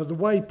the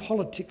way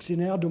politics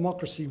in our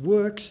democracy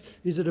works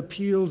is it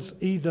appeals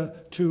either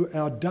to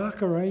our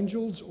darker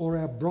angels or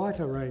our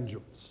brighter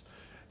angels.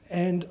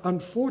 And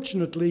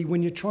unfortunately,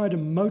 when you try to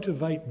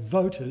motivate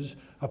voters,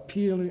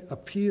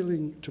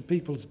 appealing to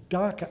people's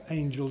darker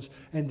angels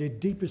and their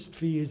deepest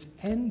fears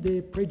and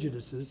their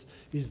prejudices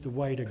is the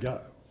way to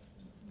go.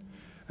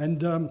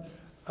 And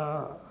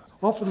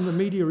often the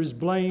media is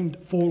blamed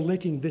for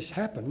letting this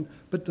happen,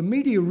 but the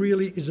media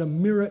really is a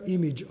mirror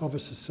image of a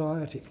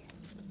society.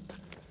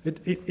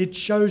 It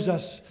shows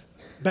us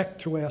back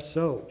to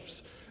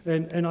ourselves.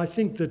 And I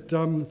think that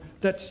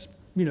that's,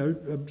 you know,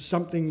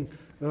 something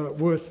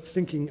worth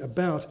thinking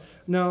about.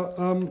 Now,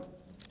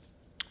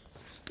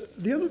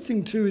 the other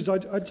thing too is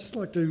I'd just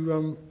like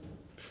to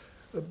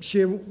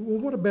share, well,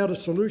 what about a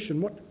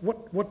solution?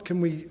 What can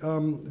we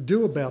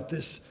do about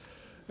this?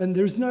 And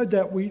there's no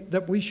doubt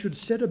that we should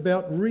set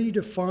about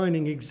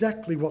redefining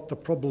exactly what the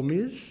problem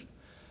is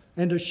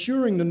and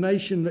assuring the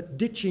nation that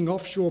ditching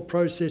offshore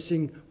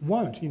processing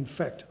won't, in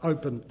fact,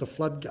 open the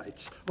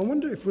floodgates. I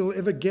wonder if we'll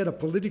ever get a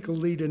political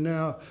leader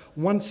now,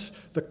 once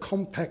the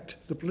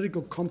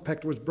political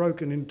compact was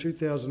broken in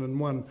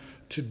 2001,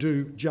 to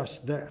do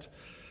just that.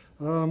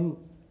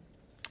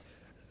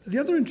 The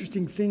other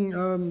interesting thing,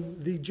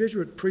 the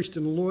Jesuit priest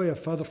and lawyer,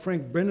 Father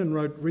Frank Brennan,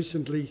 wrote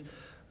recently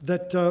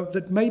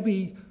that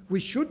maybe we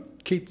should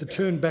keep the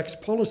turnbacks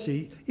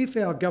policy if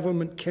our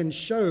government can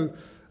show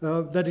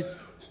that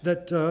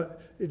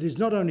it is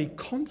not only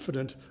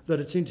confident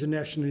that it's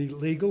internationally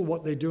legal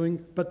what they're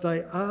doing, but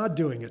they are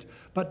doing it.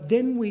 But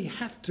then we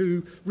have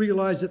to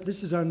realise that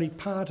this is only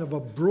part of a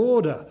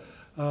broader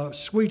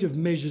suite of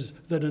measures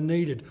that are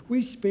needed.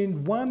 We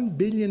spend $1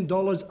 billion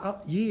a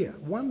year,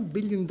 $1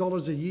 billion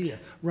a year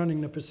running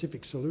the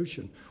Pacific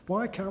Solution.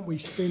 Why can't we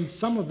spend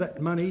some of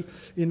that money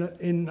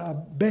in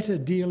better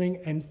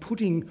dealing and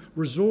putting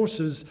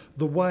resources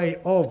the way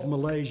of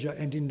Malaysia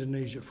and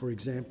Indonesia, for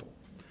example?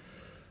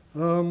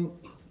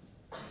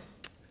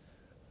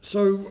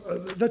 So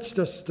that's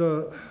just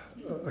a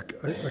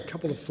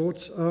couple of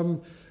thoughts.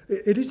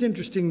 It is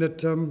interesting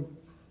that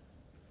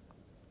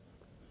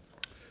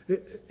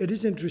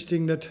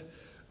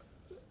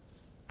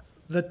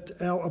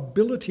that our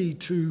ability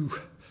to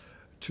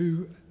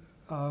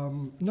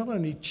not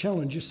only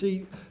challenge. You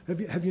see,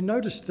 have you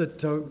noticed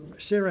that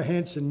Sarah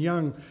Hanson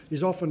Young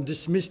is often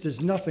dismissed as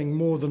nothing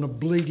more than a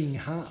bleeding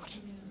heart?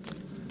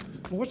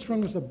 Well, what's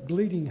wrong with a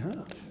bleeding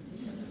heart?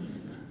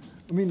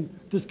 I mean,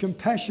 does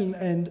compassion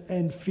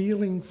and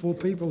feeling for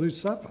people who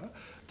suffer,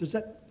 does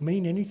that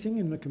mean anything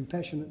in a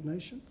compassionate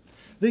nation?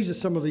 These are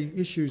some of the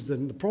issues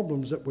and the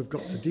problems that we've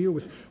got to deal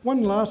with.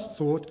 One last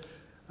thought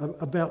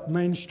about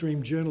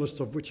mainstream journalists,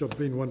 of which I've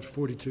been one for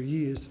 42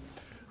 years,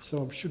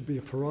 so I should be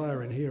a pariah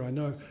in here, I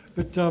know.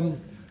 But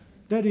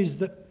that is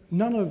that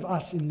none of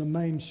us in the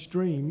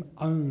mainstream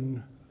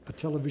own a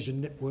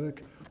television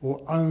network or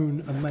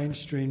own a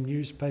mainstream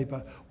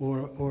newspaper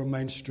or a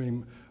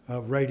mainstream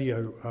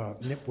radio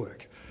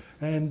network.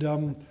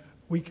 And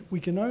we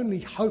can only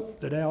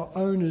hope that our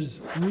owners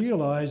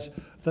realise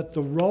that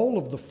the role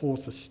of the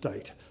fourth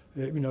estate,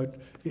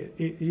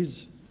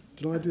 is...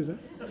 Did I do that?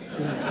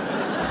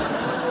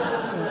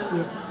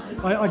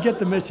 I get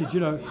the message,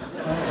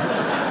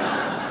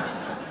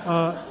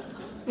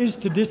 is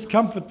to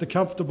discomfort the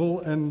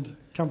comfortable and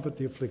comfort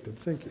the afflicted.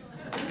 Thank you.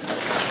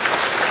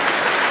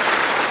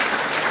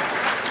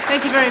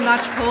 Thank you very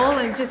much, Paul.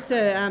 And just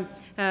to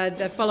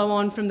follow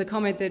on from the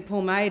comment that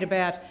Paul made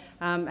about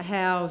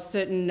how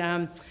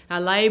certain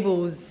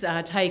labels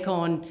take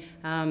on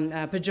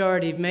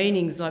pejorative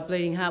meanings like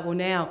bleeding heart. Well,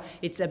 now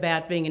it's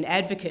about being an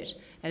advocate,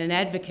 and an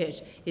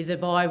advocate is a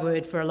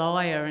byword for a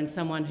liar and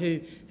someone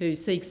who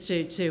seeks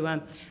to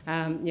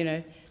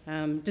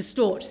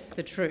distort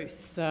the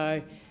truth.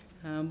 So,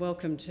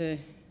 welcome to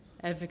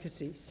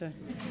advocacy. So.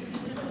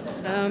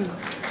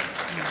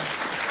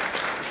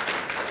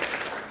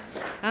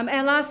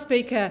 Our last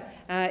speaker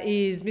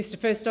is Mr.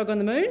 First Dog on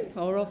the Moon,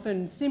 or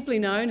often simply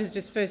known as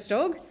just First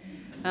Dog.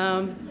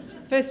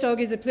 First Dog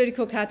is a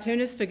political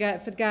cartoonist for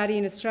The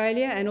Guardian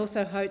Australia and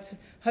also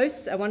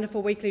hosts a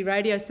wonderful weekly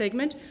radio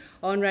segment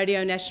on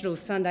Radio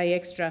National's Sunday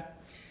Extra.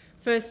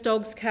 First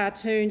Dog's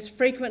cartoons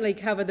frequently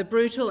cover the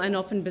brutal and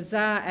often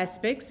bizarre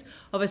aspects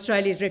of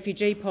Australia's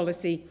refugee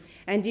policy,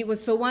 and it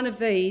was for one of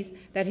these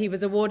that he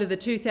was awarded the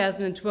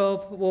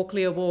 2012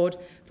 Walkley Award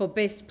for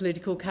Best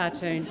Political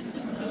Cartoon.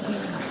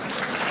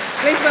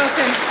 Please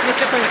welcome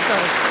Mr. First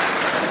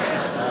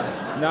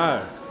Dog.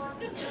 No.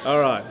 All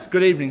right.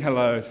 Good evening.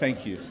 Hello.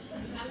 Thank you.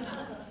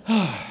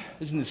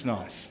 Isn't this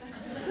nice?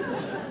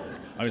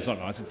 I mean, it's not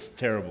nice. It's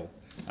terrible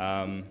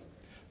why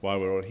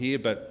we're all here,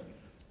 but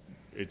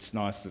it's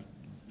nice that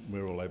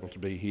we're all able to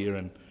be here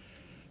and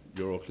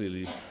you're all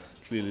clearly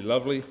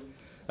lovely.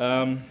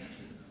 I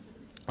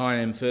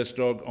am First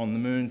Dog on the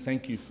Moon.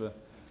 Thank you for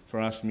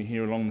asking me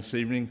here along this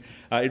evening.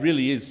 It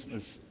really is,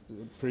 as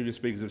previous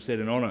speakers have said,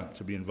 an honour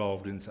to be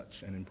involved in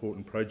such an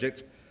important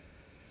project.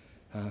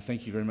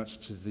 Thank you very much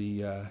to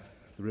the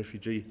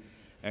Refugee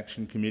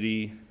Action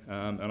Committee,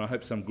 and I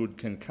hope some good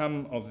can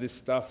come of this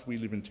stuff. We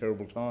live in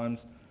terrible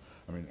times.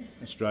 I mean,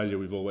 Australia,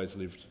 we've always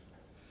lived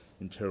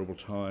in terrible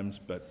times,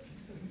 but,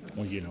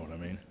 well, you know what I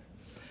mean.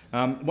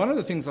 One of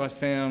the things I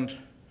found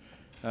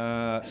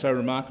so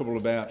remarkable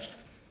about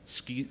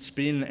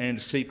Spin and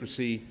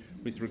Secrecy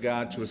with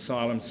regard to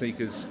asylum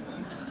seekers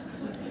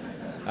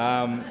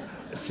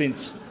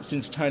since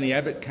Tony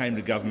Abbott came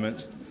to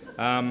government,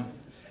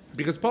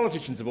 because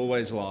politicians have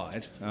always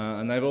lied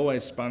and they've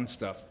always spun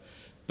stuff,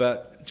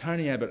 but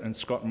Tony Abbott and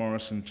Scott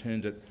Morrison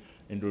turned it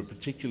into a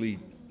particularly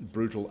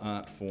brutal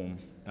art form,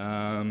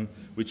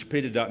 which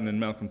Peter Dutton and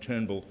Malcolm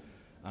Turnbull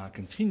are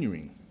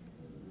continuing.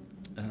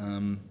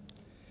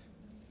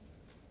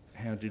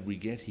 How did we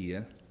get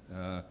here?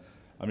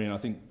 I mean, I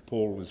think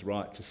Paul was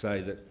right to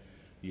say that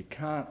you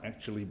can't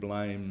actually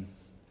blame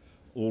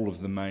all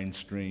of the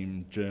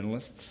mainstream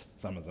journalists,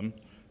 some of them,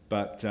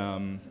 but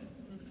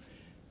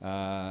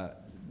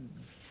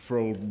for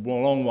a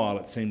long while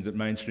it seemed that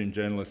mainstream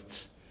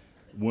journalists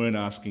weren't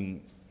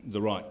asking the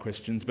right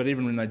questions, but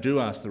even when they do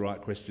ask the right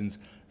questions,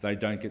 they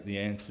don't get the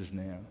answers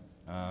now.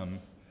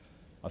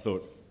 I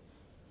thought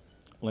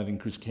letting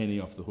Chris Kenny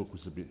off the hook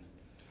was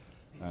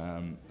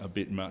a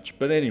bit much,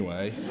 but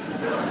anyway.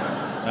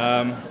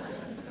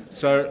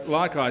 So,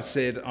 like I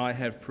said, I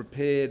have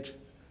prepared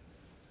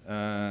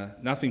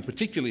nothing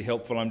particularly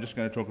helpful. I'm just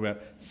going to talk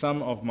about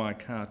some of my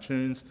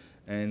cartoons,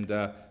 and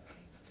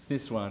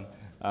this one.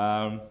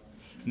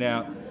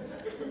 Now,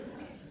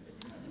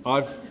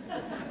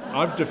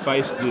 I've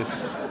defaced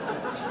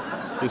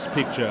this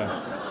picture,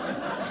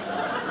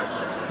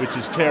 which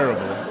is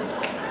terrible,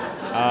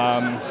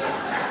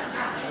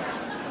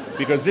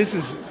 because this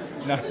is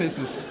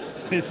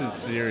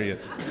serious.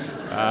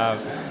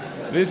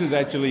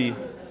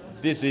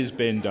 This is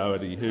Ben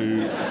Doherty,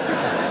 who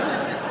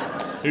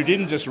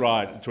didn't just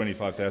write a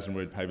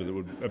 25,000-word paper that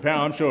would...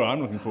 Apparently, I'm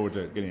looking forward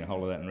to getting a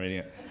hold of that and reading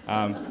it.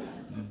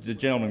 The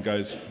gentleman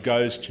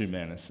goes to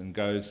Manus and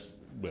goes,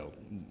 well,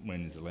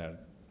 when he's allowed,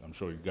 I'm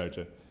sure he'd go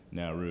to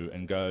Nauru,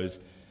 and goes,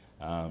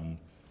 and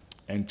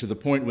to the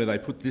point where they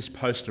put this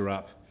poster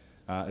up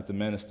at the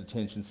Manus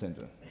Detention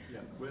Centre. Yeah,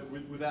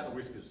 without the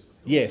whiskers.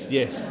 Yes.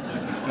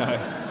 No.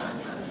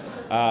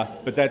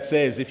 But that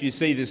says, if you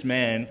see this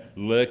man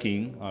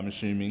lurking, I'm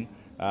assuming,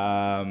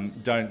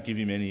 don't give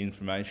him any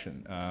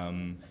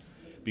information,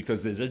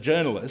 because there's a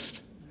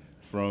journalist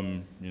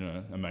from,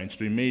 a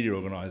mainstream media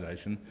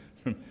organisation.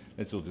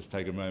 Let's all just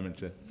take a moment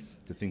to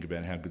think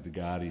about how good The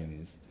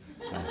Guardian is.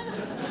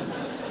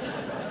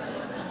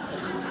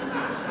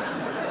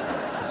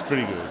 It's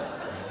pretty good.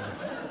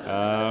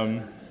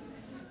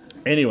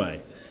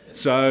 Anyway,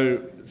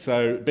 so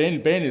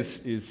Ben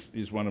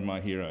is one of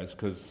my heroes,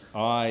 because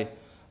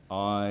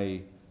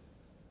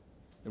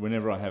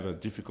whenever I have a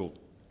difficult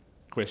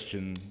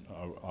question,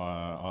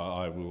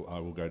 I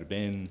will go to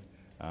Ben,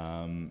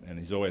 and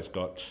he's always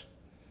got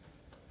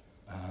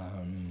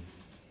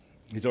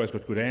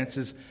good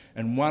answers.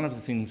 And one of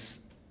the things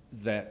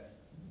that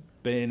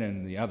Ben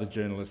and the other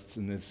journalists,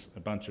 and there's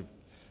a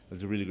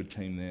really good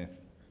team there,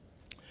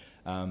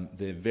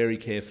 they're very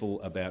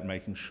careful about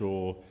making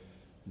sure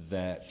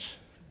that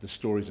the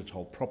stories are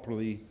told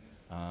properly,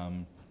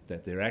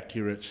 that they're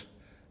accurate,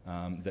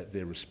 that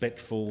they're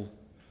respectful,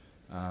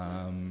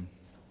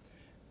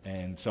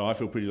 and so I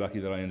feel pretty lucky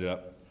that I ended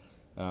up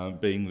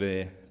being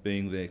their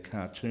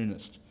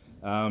cartoonist.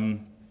 That's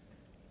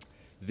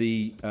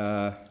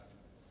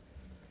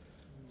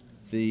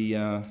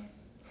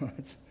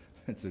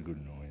a good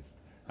noise.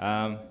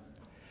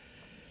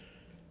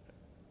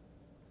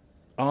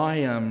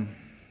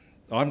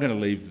 I'm going to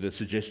leave the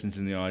suggestions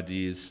and the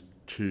ideas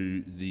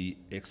to the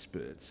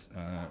experts.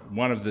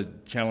 One of the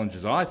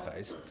challenges I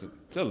face,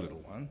 it's a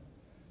little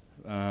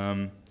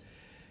one,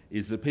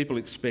 is that people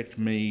expect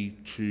me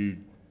to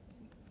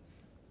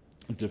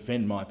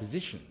defend my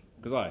position,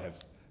 because I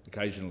have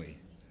occasionally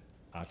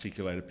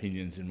articulate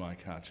opinions in my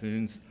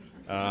cartoons.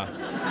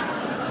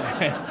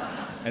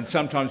 And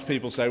sometimes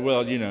people say,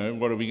 well, you know,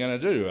 what are we going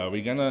to do? Are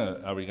we going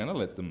to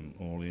let them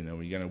all in? Are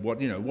we going to, what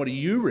do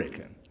you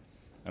reckon?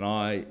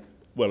 And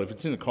well, if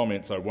it's in the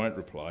comments, I won't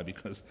reply,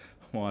 because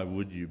why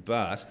would you?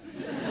 But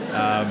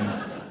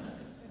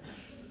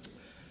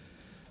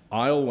I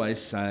always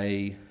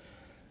say,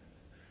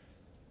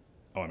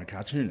 oh, I'm a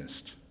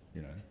cartoonist,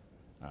 you know.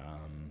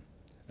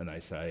 And they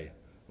say,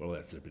 well,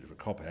 that's a bit of a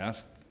cop-out.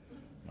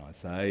 And I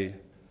say,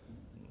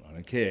 I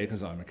don't care,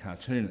 because I'm a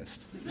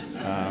cartoonist.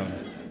 And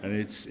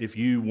it's, if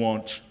you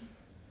want,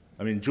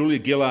 I mean, Julia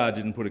Gillard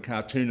didn't put a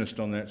cartoonist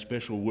on that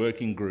special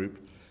working group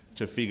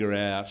to figure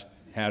out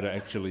how to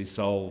actually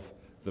solve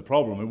the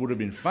problem. It would have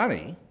been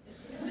funny.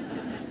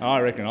 I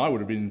reckon I would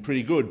have been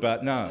pretty good,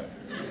 but no,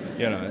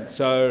 you know.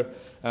 So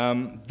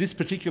this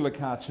particular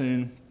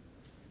cartoon,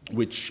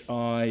 which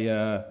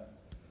I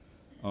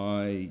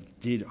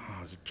did,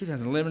 was it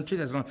 2011,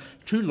 2009,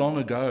 too long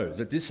ago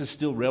that this is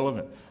still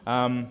relevant.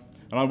 And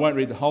I won't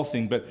read the whole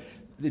thing, but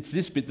it's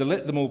this bit, the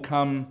let them all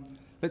come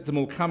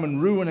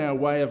and ruin our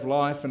way of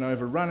life and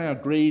overrun our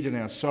greed and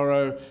our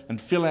sorrow and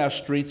fill our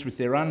streets with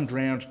their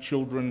undrowned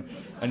children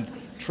and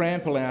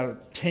trample our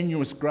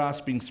tenuous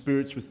grasping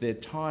spirits with their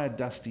tired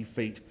dusty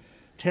feet,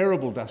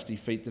 terrible dusty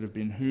feet that have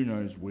been who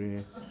knows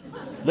where.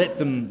 Let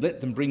them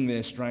bring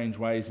their strange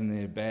ways and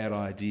their bad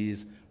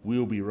ideas.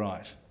 We'll be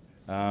right.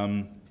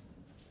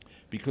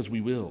 Because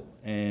we will.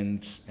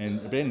 And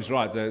Ben's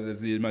right,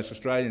 the most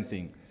Australian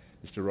thing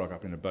is to rock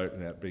up in a boat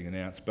without being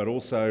announced, but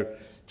also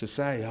to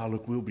say, oh,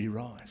 look, we'll be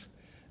right.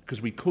 Because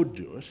we could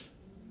do it,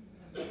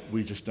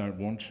 we just don't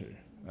want to.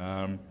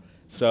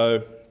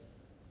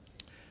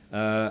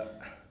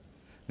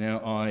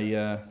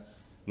 Now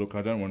look,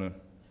 I don't want to,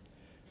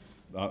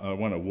 I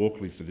want a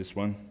Walkley for this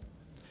one.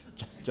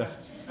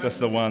 just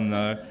the one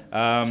though.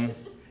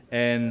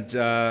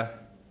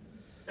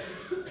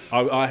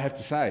 I have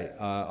to say,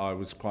 I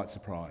was quite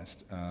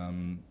surprised.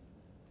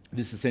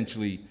 This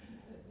essentially,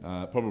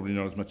 probably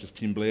not as much as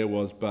Tim Blair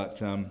was,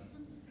 but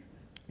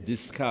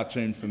this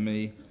cartoon for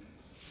me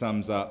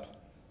sums up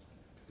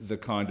the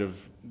kind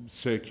of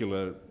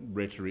circular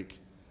rhetoric,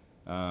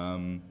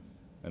 and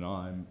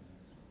I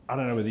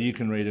don't know whether you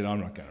can read it.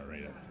 I'm not going to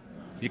read it.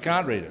 You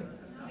can't read it.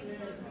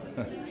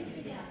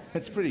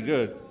 It's pretty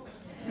good.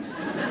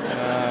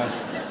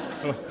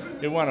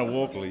 It won a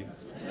Walkley.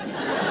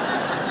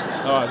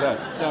 Oh, no,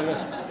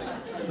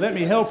 let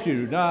me help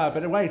you. No,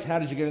 but wait, how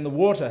did you get in the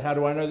water? How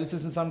do I know this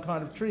isn't some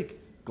kind of trick,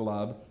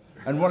 Glub?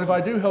 And what if I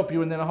do help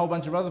you and then a whole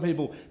bunch of other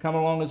people come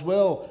along as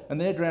well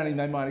and they're drowning?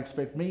 They might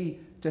expect me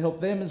to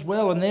help them as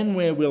well, and then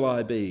where will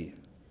I be?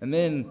 And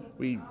then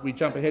we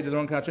jump ahead to the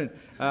wrong cartoon.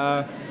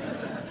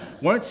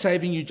 Won't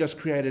saving you just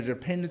create a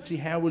dependency?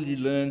 How will you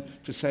learn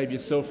to save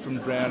yourself from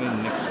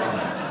drowning next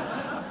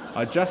time?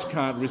 I just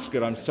can't risk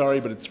it. I'm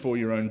sorry, but it's for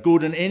your own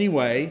good. And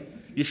anyway,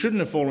 you shouldn't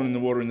have fallen in the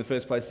water in the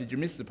first place. Did you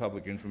miss the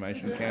public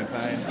information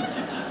campaign?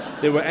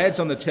 There were ads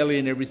on the telly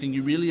and everything.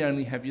 You really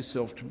only have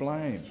yourself to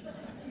blame.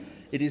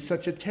 It is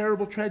such a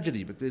terrible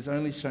tragedy, but there's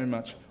only so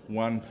much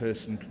one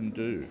person can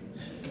do.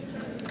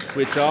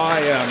 Which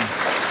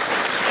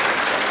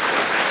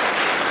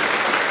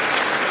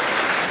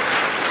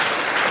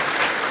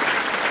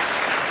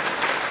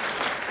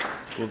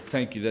well,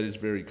 thank you. That is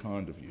very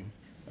kind of you.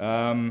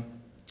 Come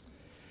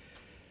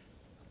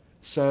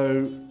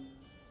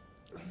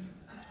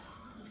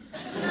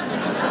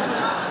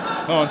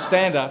on,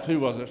 stand up. Who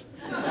was it?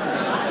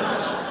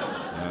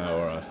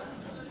 All right.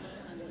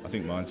 I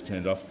think mine's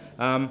turned off.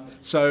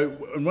 So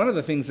one of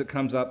the things that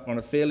comes up on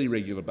a fairly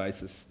regular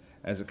basis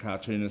as a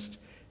cartoonist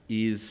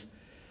is,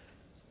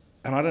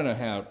 and I don't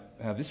know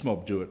how this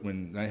mob do it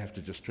when they have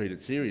to just treat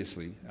it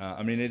seriously.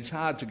 I mean, it's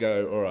hard to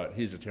go, all right,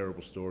 here's a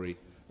terrible story,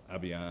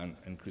 Abiyan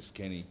and Chris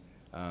Kenny.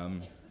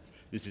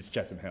 This is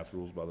Chatham House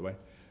rules, by the way.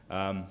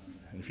 And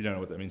if you don't know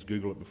what that means,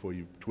 Google it before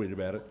you tweet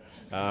about it.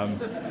 Speak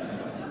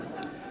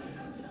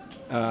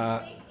louder or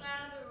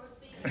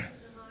speak into the mic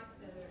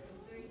better.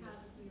 It's very hard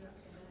to hear up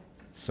the back.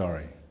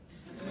 Sorry.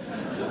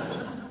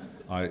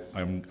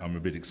 I'm a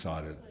bit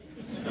excited.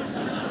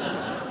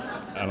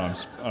 And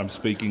I'm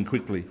speaking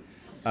quickly.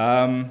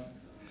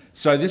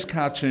 So this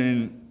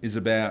cartoon is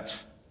about,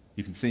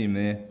 you can see him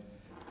there,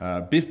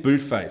 Biff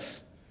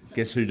Bootface,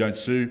 Guess Who Don't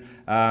Sue,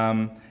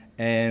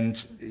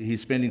 and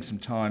he's spending some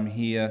time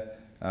here.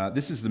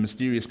 This is the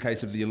mysterious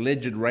case of the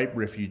alleged rape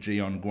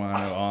refugee on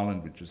Guano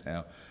Island, which is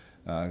how,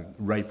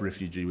 rape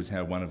refugee was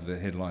how one of the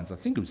headlines, I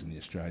think it was in The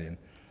Australian,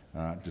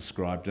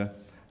 described her.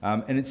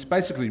 And it's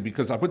basically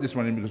because, I put this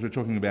one in because we're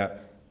talking about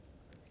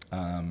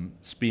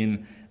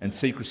spin and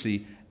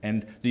secrecy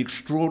and the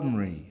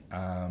extraordinary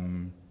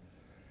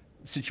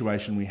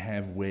situation we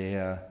have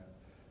where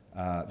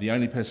the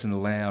only person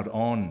allowed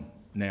on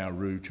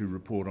Nauru to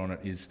report on it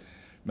is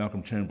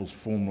Malcolm Turnbull's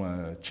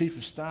former chief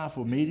of staff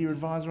or media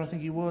advisor, I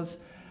think he was,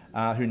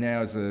 who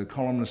now is a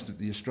columnist at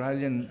The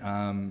Australian,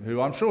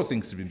 who I'm sure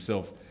thinks of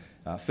himself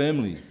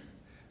firmly,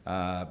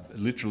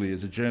 literally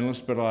as a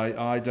journalist, but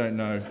I don't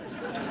know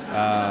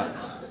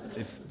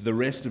if the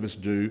rest of us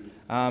do.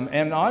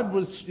 And I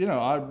was,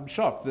 I'm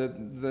shocked that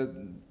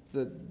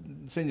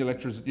senior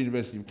lecturers at the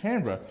University of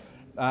Canberra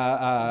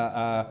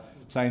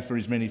saying for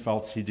his many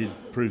faults he did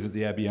prove that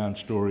the Abiyan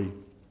story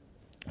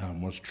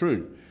was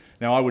true.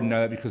 Now, I wouldn't know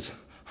that because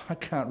I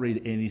can't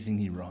read anything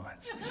he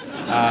writes.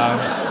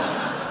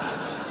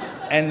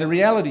 And the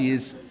reality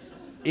is,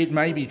 it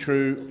may be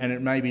true and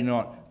it may be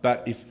not,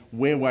 but if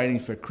we're waiting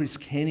for Chris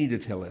Kenny to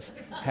tell us,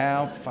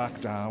 how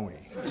fucked are we?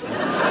 All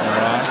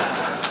right?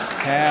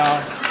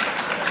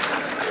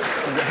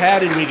 How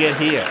did we get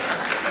here?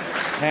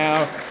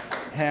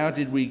 How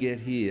did we get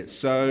here?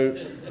 So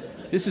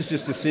this is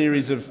just a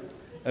series of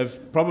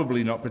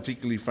probably not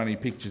particularly funny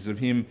pictures of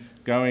him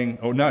going,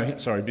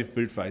 Biff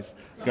Bootface,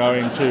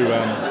 going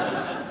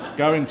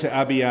to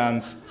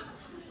Abiyan's,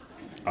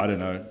 I don't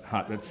know,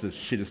 hut. That's the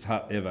shittest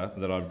hut ever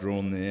that I've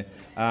drawn there.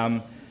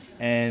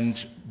 And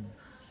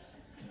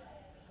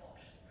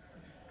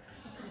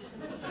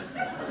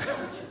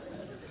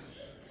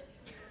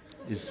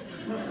is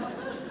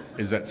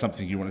that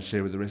something you want to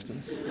share with the rest of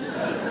us?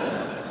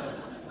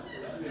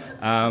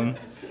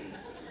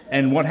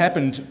 And what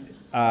happened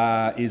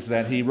is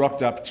that he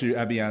rocked up to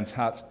Abiyan's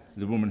hut,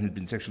 the woman who'd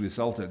been sexually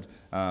assaulted,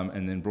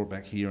 and then brought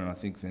back here, and I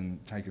think then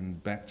taken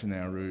back to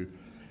Nauru.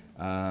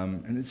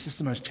 And it's just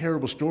the most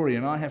terrible story,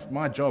 and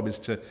my job is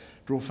to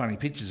draw funny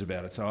pictures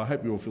about it, so I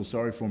hope you all feel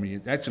sorry for me.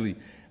 Actually,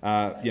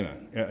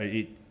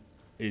 it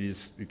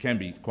can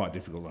be quite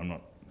difficult. I'm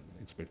not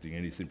expecting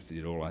any sympathy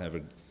at all. I have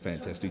a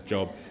fantastic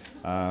job,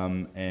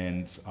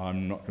 and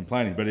I'm not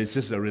complaining, but it's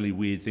just a really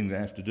weird thing to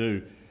have to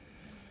do.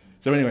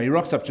 So anyway, he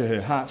rocks up to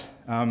her hut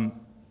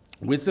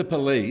with the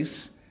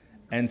police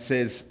and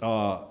says,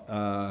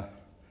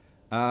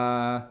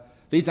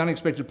 these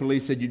unexpected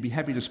police said you'd be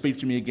happy to speak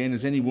to me again,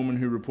 as any woman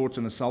who reports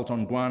an assault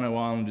on Guano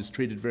Island is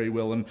treated very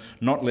well and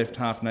not left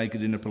half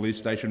naked in a police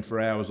station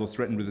for hours or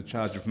threatened with a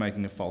charge of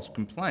making a false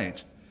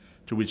complaint.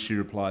 To which she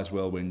replies,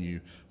 well, when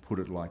you put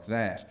it like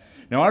that.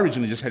 Now, I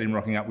originally just had him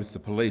rocking up with the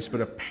police,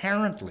 but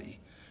apparently,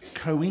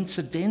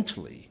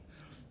 coincidentally,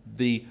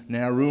 the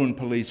Nauruan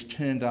police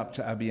turned up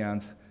to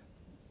Abiyan's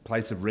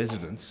place of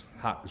residence.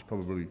 Hut is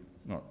probably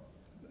not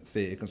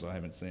fair because I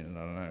haven't seen it, I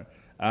don't know.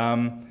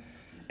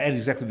 At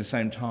exactly the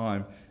same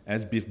time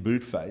as Biff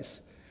Bootface.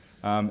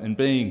 And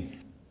being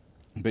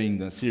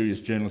the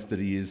serious journalist that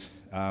he is,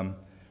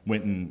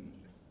 went and,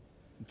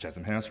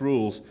 Chatham House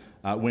rules,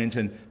 went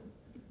and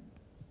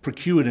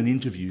procured an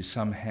interview,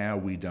 somehow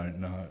we don't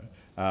know.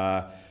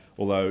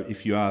 Although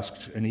if you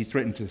asked, and he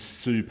threatened to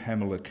sue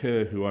Pamela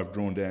Kerr, who I've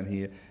drawn down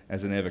here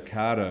as an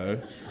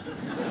avocado.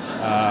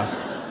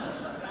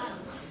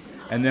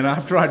 And then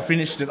after I'd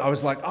finished it, I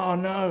was like, oh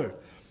no,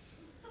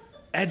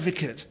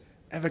 advocate,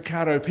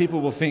 avocado,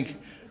 people will think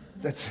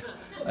that's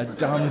a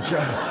dumb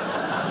joke.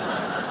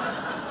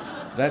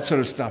 That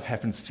sort of stuff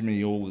happens to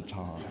me all the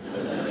time.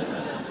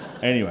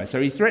 Anyway,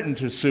 so he threatened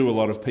to sue a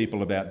lot of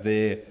people about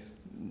their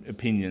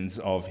opinions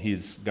of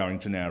his going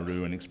to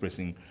Nauru and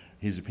expressing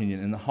his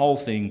opinion, and the whole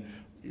thing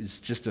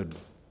is just a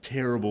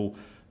terrible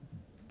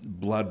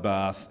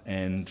bloodbath,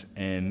 and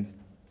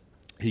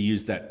he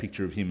used that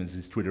picture of him as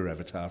his Twitter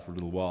avatar for a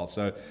little while.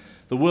 So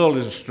the world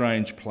is a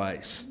strange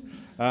place.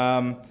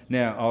 Now,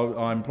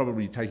 I'm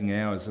probably taking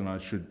hours and I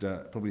should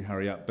probably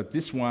hurry up, but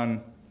this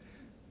one,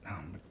 oh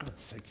my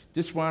God's sake,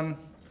 this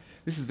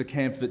is the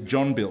camp that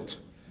John built,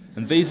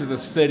 and these are the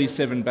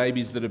 37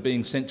 babies that are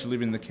being sent to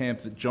live in the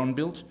camp that John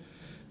built.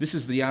 This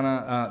is the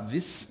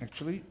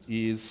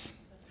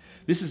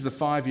this is the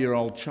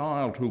 5-year-old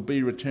child who'll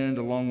be returned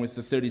along with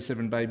the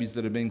 37 babies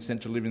that are being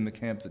sent to live in the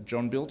camp that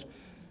John built.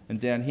 And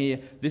down here,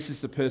 this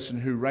is the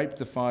person who raped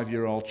the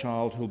 5-year-old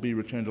child who'll be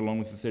returned along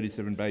with the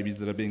 37 babies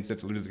that are being set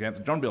to live at the camp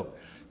at Johnville.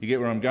 You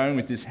get where I'm going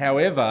with this.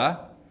 However,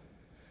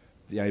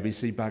 the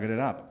ABC buggered it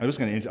up. I was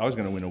going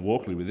to win a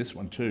Walkley with this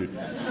one too.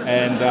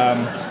 And,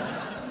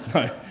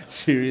 no,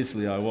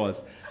 seriously, I was.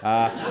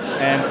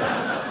 And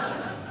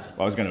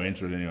I was going to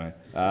enter it anyway.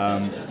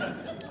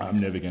 I'm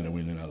never going to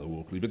win another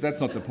Walkley, but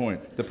that's not the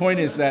point. The point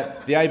is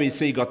that the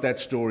ABC got that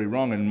story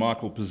wrong, and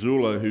Michael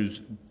Pizzullo,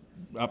 who's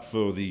up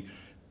for the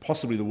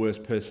possibly the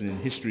worst person in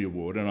history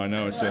award, and I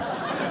know it's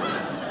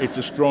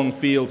a strong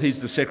field.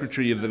 He's the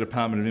Secretary of the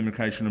Department of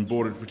Immigration and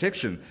Border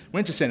Protection.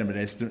 Went to Senate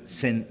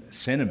estimates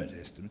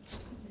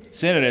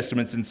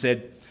and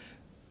said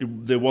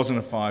there wasn't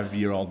a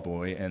 5-year-old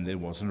boy and there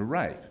wasn't a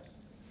rape.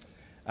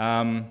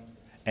 And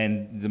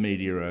the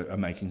media are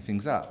making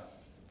things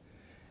up.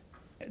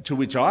 To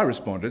which I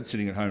responded,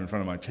 sitting at home in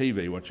front of my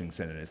TV watching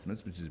Senate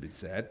estimates, which is a bit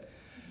sad,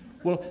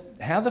 well,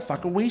 how the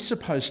fuck are we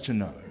supposed to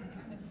know?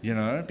 You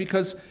know,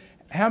 because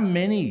how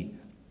many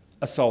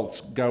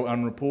assaults go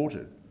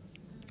unreported?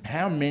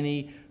 How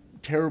many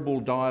terrible,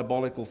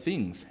 diabolical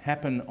things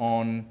happen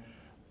on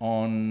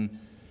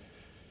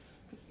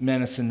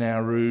Manus and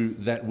Nauru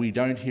that we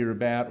don't hear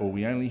about or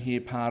we only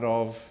hear part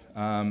of?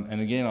 And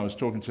again, I was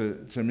talking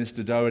to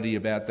Mr. Doherty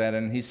about that,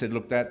 and he said,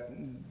 look, that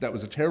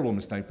was a terrible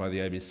mistake by the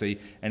ABC,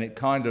 and it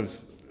kind of,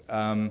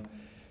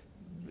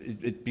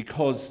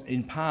 because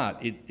in part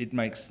it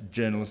makes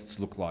journalists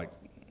look like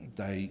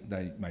they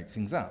make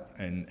things up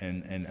and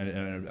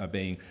are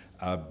being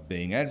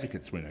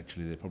advocates when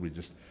actually they're probably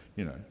just,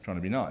 you know, trying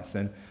to be nice.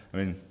 And I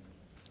mean,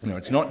 you know,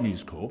 it's not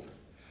News Corp,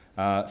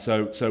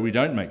 so we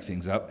don't make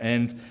things up.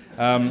 And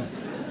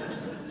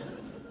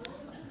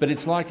but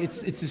it's like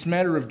it's this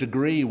matter of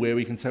degree where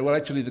we can say, well,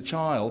 actually,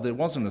 there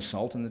was an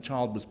assault, and the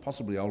child was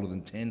possibly older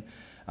than 10,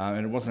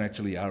 and it wasn't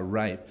actually a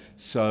rape.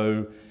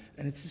 So,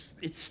 and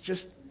it's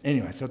just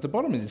anyway. So at the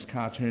bottom of this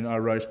cartoon, I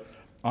wrote,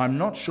 "I'm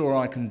not sure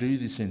I can do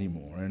this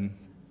anymore." And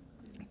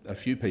a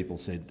few people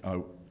said,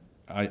 "Oh,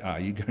 are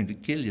you going to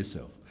kill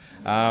yourself?"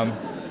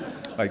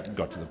 I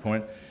got to the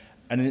point,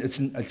 and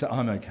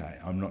I'm okay.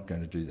 I'm not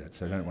going to do that,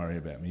 so don't worry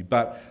about me.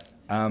 But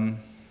and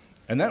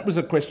that was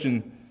a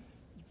question,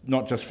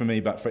 not just for me,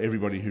 but for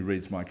everybody who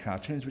reads my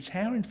cartoons, which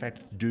how, in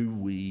fact, do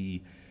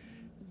we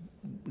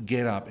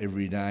get up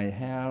every day?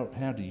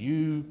 How do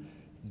you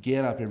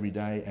get up every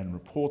day and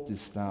report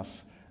this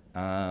stuff?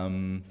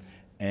 And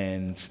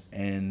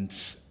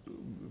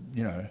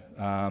you know,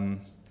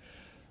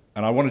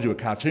 and I want to do a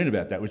cartoon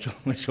about that, which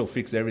will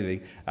fix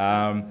everything.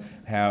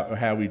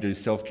 How we do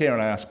self-care,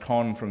 and I asked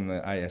Con from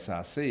the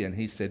ASRC, and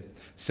he said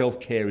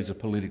self-care is a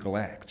political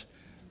act,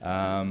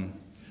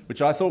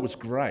 which I thought was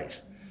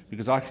great,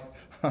 because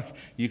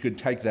you could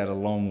take that a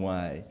long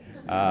way,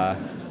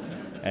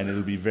 and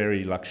it'll be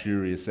very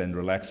luxurious and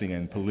relaxing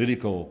and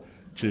political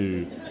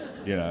to,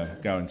 you know,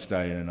 go and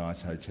stay in a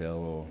nice hotel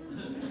or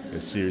a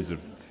series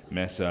of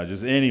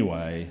massages.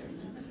 Anyway,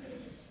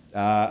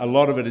 a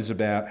lot of it is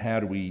about how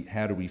do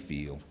we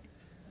feel,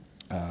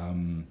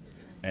 and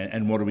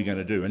what are we going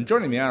to do. And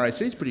joining the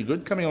RAC is pretty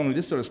good. Coming on with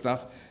this sort of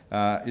stuff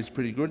is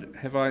pretty good.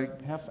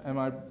 Am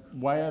I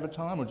way over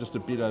time or just a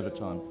bit over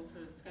time?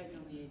 Sort of skating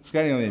on the edge.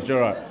 Skating on the edge. All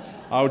right.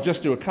 I'll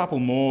just do a couple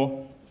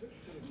more.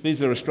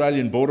 These are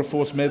Australian Border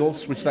Force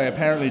medals, which they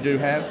apparently do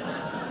have.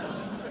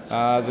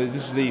 This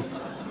is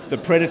the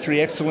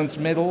Predatory Excellence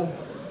Medal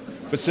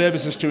for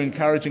services to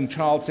encouraging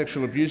child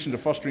sexual abuse and to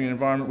fostering an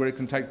environment where it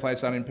can take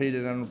place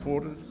unimpeded and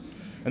unreported.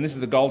 And this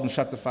is the Golden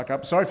Shut the Fuck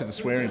Up. Sorry for the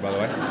swearing, by the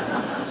way.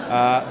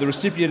 The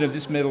recipient of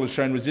this medal has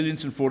shown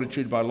resilience and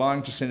fortitude by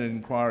lying to Senate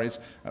inquiries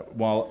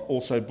while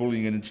also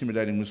bullying and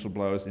intimidating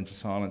whistleblowers into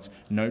silence.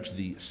 Note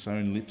the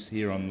sewn lips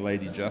here on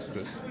Lady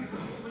Justice.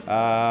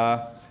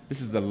 This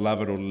is the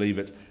Love It or Leave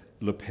It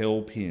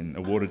lapel pin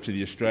awarded to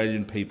the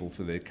Australian people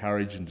for their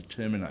courage and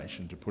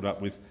determination to put up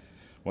with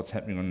what's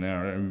happening on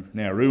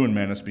Nauru and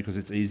Manus, because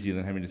it's easier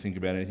than having to think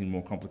about anything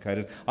more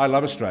complicated. I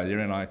love Australia,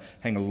 and I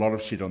hang a lot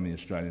of shit on the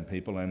Australian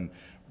people, and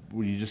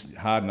we just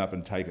harden up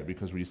and take it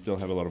because we still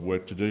have a lot of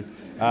work to do.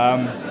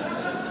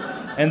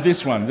 And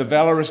this one, the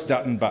Valorous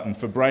Dutton Button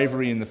for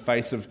bravery in the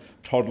face of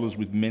toddlers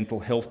with mental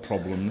health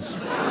problems.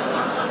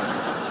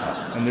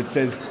 And it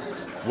says,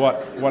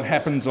 what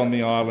happens on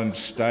the island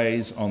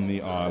stays on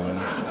the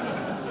island.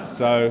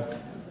 So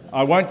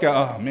I won't go,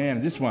 oh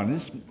man, this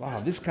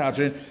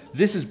cartoon,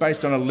 this is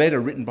based on a letter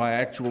written by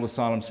actual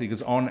asylum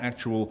seekers on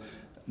actual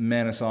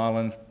Manus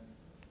Island.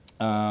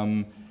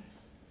 And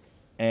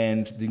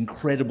the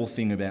incredible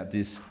thing about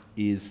this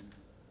is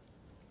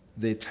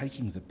they're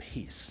taking the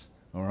piss,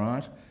 all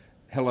right?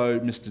 Hello,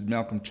 Mr.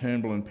 Malcolm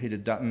Turnbull and Peter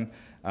Dutton.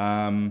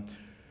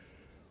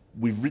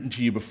 We've written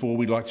to you before,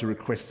 we'd like to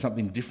request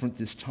something different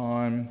this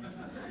time.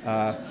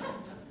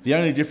 The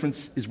only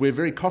difference is we're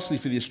very costly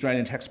for the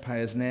Australian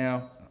taxpayers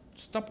now.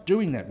 Stop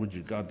doing that, would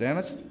you,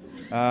 goddammit?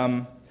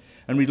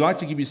 And we'd like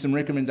to give you some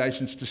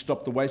recommendations to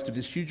stop the waste of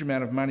this huge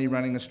amount of money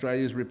ruining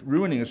Australia's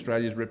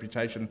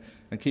reputation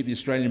and keep the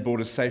Australian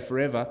borders safe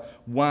forever.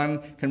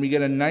 One, can we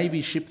get a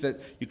Navy ship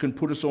that you can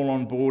put us all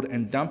on board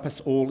and dump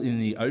us all in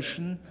the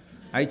ocean?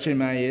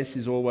 HMAS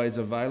is always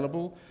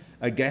available.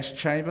 A gas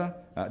chamber,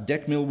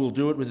 Deck Mill will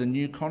do it with a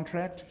new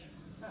contract.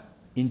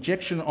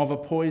 Injection of a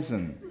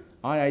poison,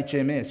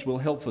 IHMS will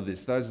help for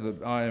this. Those are the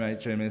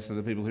IHMS are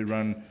the people who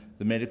run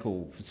the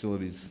medical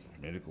facilities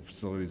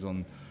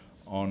on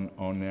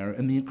Narrow.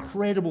 And the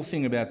incredible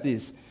thing about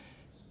this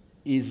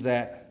is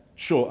that,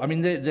 sure, I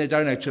mean, they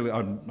don't actually,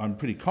 I'm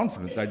pretty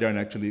confident they don't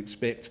actually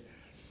expect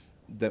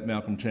that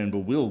Malcolm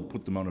Turnbull will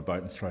put them on a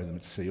boat and throw them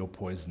at sea or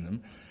poison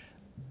them.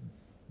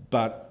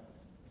 But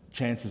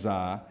chances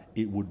are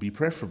it would be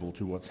preferable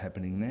to what's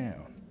happening now.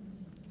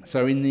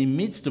 So in the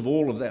midst of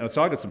all of that,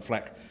 so I got some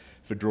flack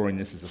for drawing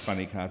this as a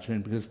funny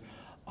cartoon because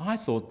I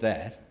thought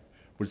that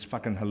was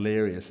fucking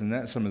hilarious, and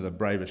that's some of the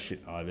bravest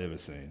shit I've ever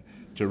seen,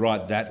 to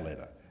write that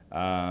letter,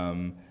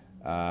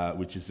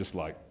 which is just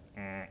like,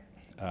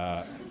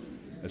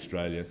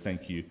 Australia,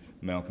 thank you,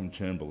 Malcolm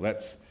Turnbull.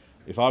 That's,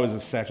 if I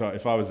was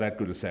that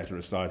good a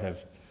satirist, I'd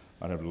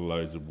have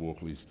loads of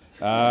Walkleys.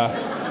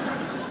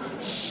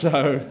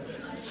 So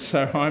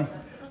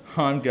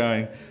I'm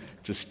going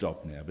to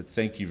stop now, but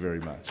thank you very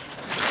much.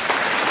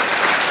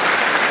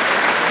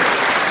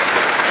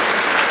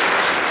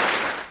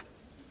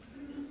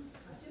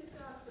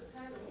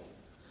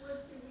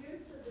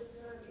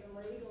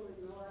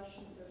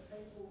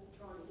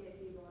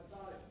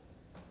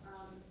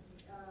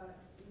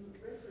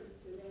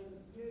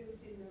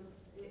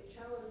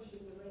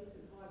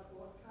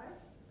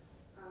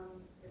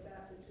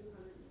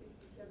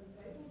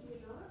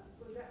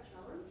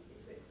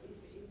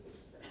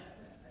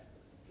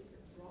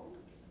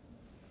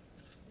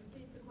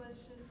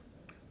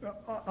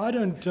 I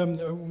don't,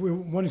 we're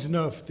wanting to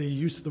know if the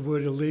use of the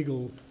word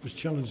illegal was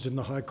challenged in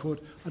the High Court.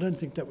 I don't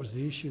think that was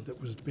the issue that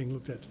was being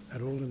looked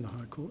at all in the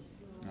High Court.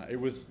 It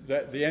was,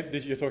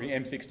 you're talking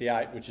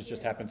M68, which has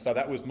just happened, so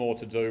that was more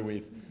to do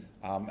with,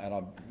 and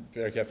I'm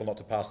very careful not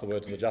to pass the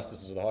word to the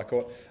justices of the High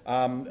Court,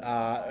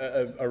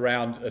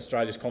 around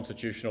Australia's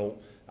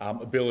constitutional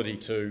ability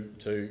to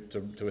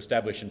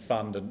establish and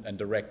fund and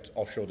direct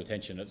offshore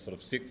detention. It's sort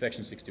of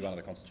Section 61 of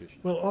the Constitution.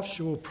 Well,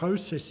 offshore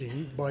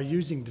processing by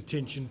using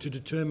detention to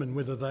determine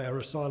whether they are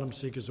asylum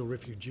seekers or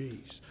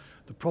refugees.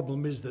 The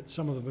problem is that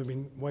some of them have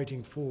been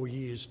waiting 4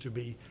 years to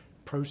be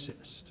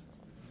processed.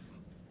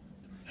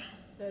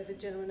 So the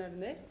gentleman over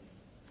there.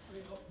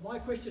 My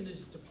question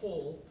is to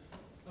Paul.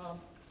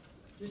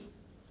 Just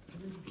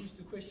to introduce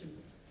the question.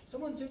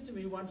 Someone said to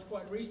me once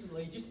quite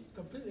recently, just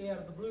completely out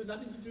of the blue,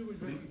 nothing to do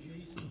with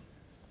refugees,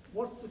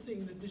 what's the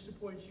thing that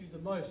disappoints you the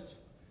most?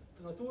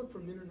 And I thought for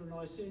a minute and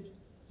I said,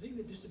 the thing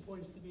that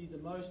disappoints me the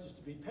most is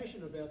to be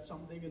passionate about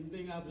something and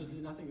being able to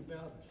do nothing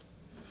about it.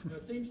 Now,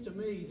 it seems to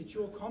me that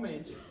your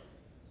comment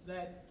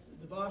that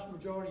the vast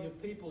majority of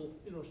people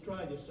in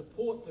Australia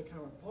support the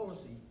current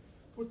policy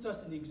puts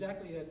us in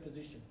exactly that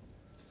position.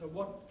 So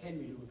what can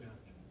we do about it?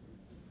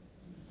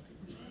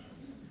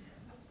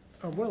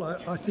 Well,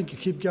 I think you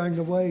keep going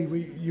the way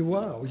you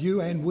are,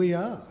 you and we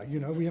are. You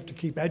know, we have to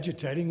keep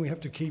agitating, we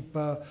have to keep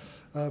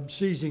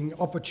seizing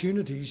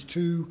opportunities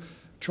to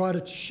try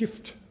to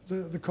shift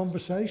the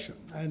conversation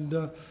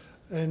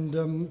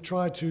and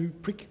try to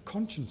prick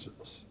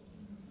consciences.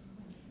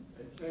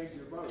 Thank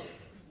you both.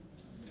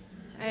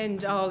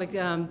 And I'll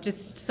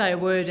just say a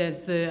word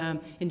as the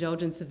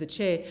indulgence of the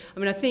Chair. I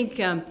mean, I think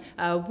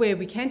where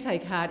we can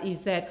take heart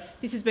is that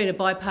this has been a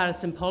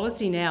bipartisan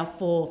policy now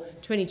for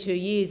 22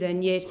 years,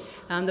 and yet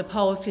the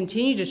polls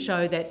continue to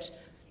show that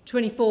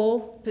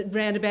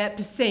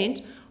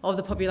 24% of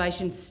the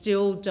population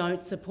still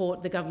don't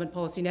support the government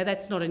policy. Now,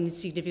 that's not an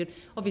insignificant,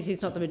 obviously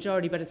it's not the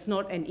majority, but it's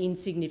not an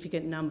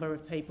insignificant number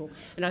of people.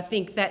 And I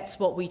think that's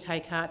what we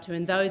take heart to,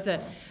 and those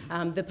are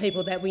the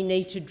people that we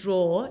need to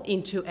draw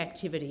into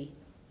activity.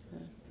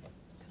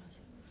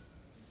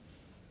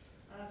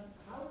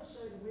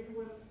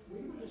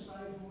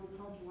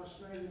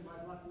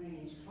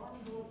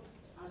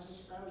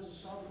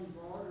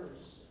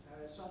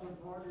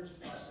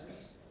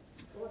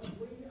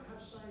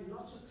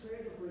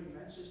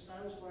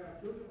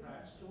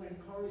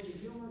 Encourage a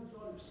human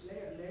flood of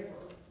slave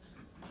labour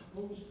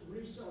whose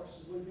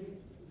resources will be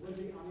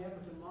unable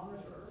to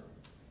monitor,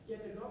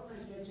 yet the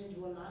government gets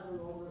into a lather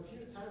over a few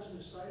thousand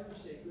asylum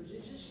seekers.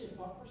 Is this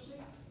hypocrisy?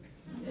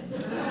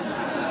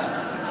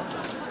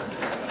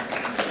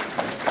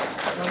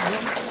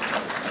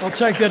 I'll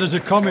take that as a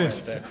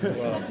comment. Well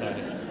done,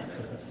 Tony.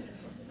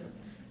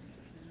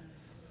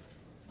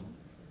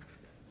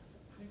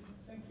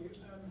 Thank you.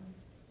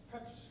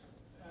 Perhaps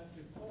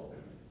to Paul,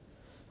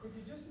 could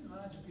you just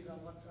enlarge a bit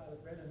on what Father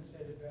Brennan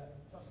said about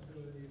the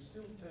possibility of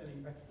still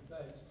turning back the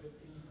boats, but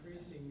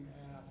increasing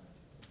our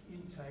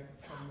intake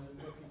from the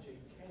refugee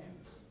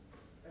camps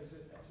as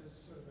a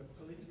sort of a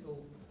political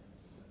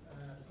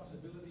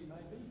possibility,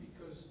 maybe,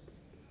 because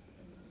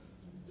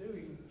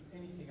doing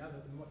anything other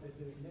than what they're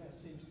doing now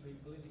seems to be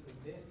political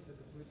death to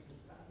the political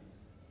party.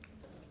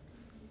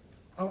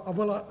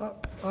 Well,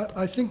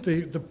 I think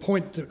the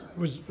point that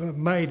was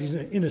made is,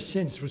 in a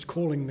sense, was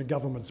calling the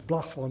government's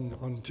bluff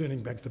on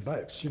turning back the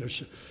boats. You know,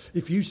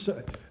 if you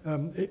say,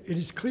 it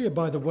is clear,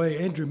 by the way,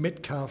 Andrew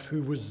Metcalfe,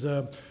 who was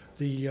the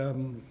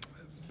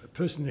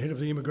person head of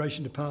the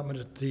immigration department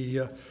at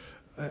the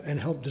and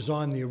helped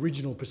design the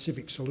original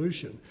Pacific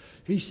solution.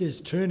 He says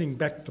turning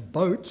back the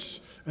boats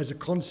as a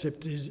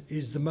concept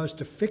is the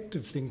most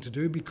effective thing to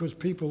do, because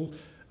people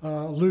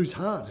lose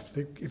heart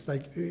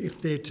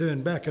if they're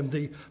turned back. And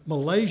the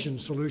Malaysian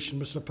solution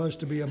was supposed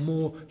to be a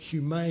more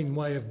humane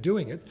way of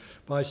doing it,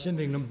 by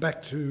sending them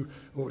back to,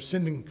 or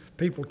sending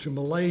people to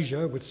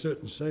Malaysia with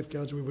certain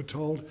safeguards, we were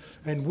told,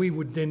 and we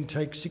would then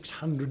take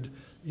 600,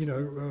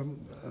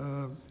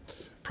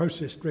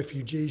 processed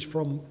refugees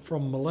from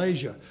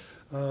Malaysia.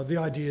 The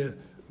idea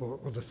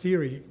or the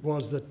theory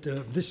was that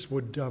this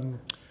would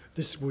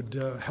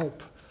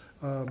help.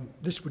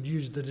 This would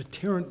use the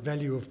deterrent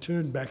value of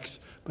turnbacks,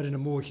 but in a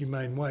more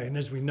humane way. And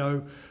as we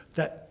know,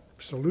 that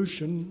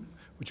solution,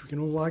 which we can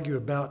all argue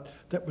about,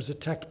 that was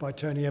attacked by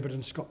Tony Abbott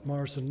and Scott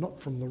Morrison, not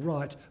from the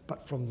right,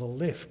 but from the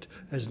left,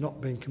 as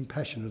not being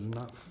compassionate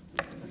enough.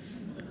 I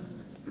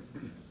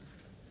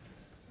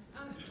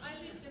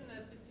lived in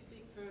the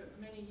Pacific for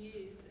many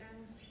years,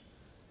 and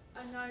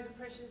I know the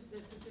pressures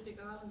that Pacific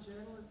Island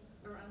journalists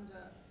are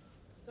under.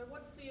 So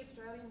what's the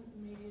Australian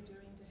media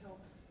doing to help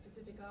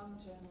Pacific Island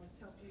journalists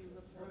help you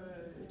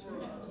report the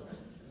truth?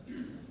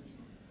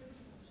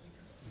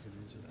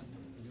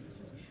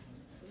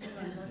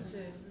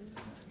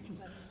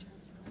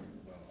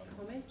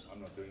 I'm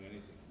not doing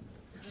anything.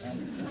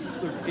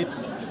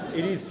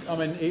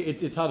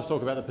 It's hard to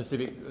talk about the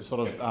Pacific.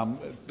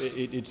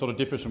 It sort of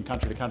differs from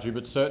country to country,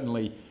 but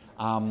certainly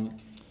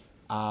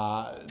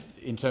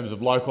in terms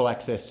of local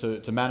access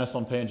to Manus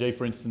on PNG,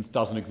 for instance,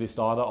 doesn't exist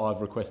either.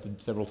 I've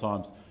requested several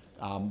times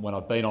when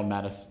I've been on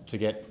Manus to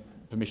get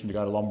permission to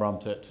go to Lombrum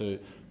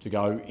to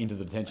go into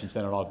the detention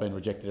centre, and I've been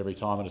rejected every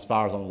time. And as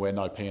far as I'm aware,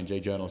 no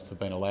PNG journalists have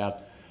been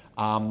allowed.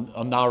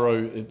 On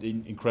Nauru,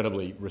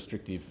 incredibly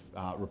restrictive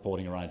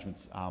reporting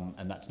arrangements,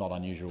 and that's not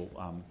unusual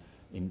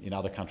in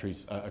other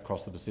countries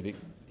across the Pacific.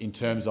 In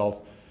terms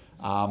of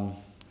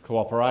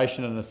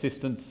cooperation and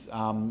assistance,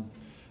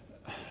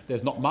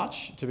 there's not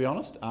much, to be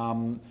honest,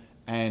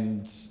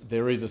 and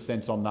there is a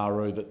sense on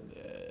Nauru that,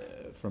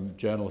 from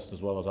journalists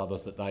as well as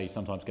others, that they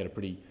sometimes get a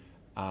pretty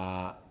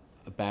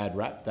a bad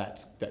rap.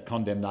 That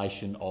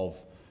condemnation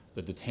of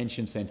the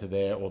detention centre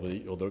there, or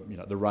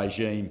the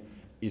regime,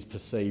 is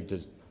perceived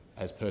as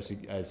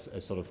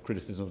sort of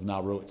criticism of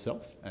Nauru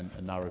itself and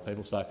Nauru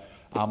people. So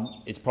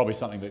it's probably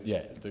something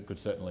that could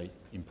certainly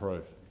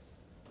improve.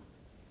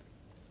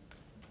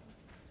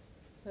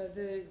 So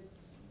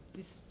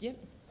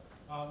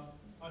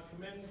I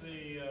commend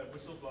the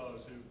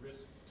whistleblowers who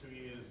risked 2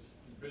 years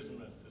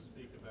imprisonment to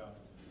speak about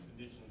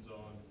conditions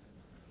on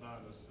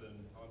Manus and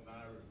on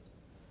Nauru.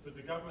 But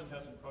the government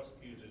hasn't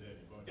prosecuted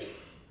anybody,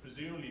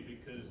 presumably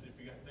because if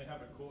they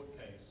have a court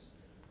case,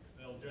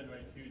 they'll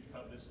generate huge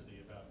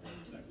publicity about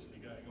what's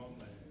actually going on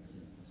there.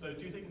 So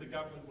do you think the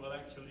government will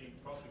actually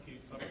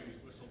prosecute some of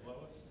these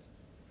whistleblowers?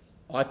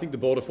 I think the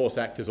Border Force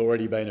Act has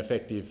already been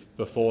effective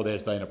before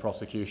there's been a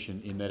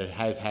prosecution, in that it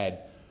has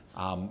had,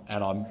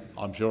 and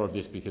I'm sure of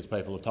this because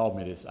people have told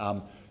me this,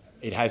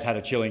 it has had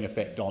a chilling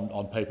effect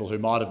on people who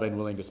might have been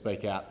willing to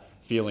speak out,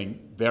 feeling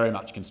very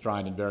much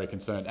constrained and very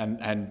concerned,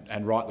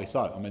 and rightly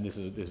so. I mean, this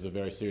is a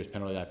very serious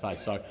penalty they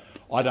face. So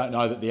I don't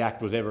know that the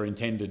Act was ever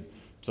intended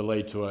to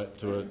lead to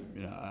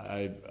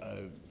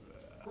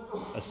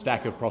a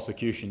stack of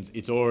prosecutions.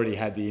 It's already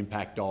had the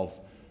impact of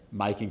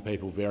making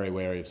people very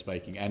wary of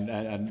speaking.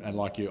 And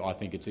like you, I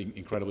think it's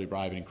incredibly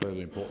brave and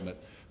incredibly important that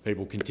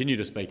people continue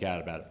to speak out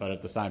about it. But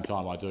at the same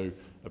time, I do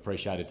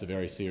appreciate it's a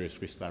very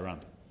serious risk they run.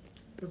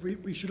 But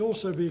we should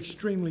also be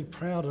extremely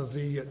proud of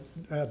the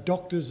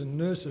doctors and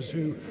nurses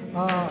who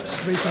are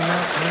speaking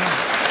out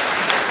now.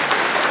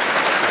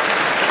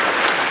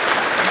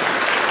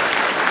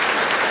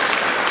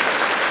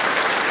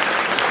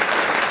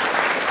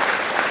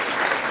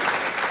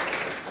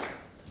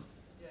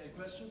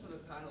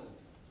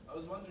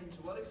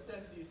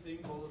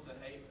 All of the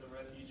hate, the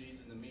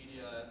refugees in the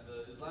media,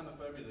 the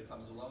Islamophobia that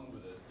comes along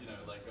with it,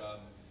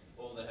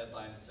 all the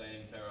headlines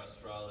saying Terra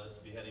Australis,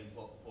 beheading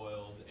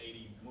foiled,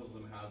 80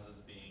 Muslim houses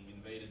being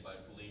invaded by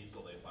police,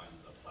 all they find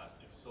is a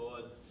plastic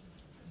sword.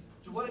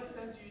 To what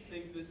extent do you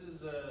think this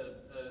is a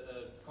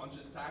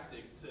conscious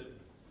tactic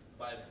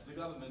by the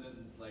government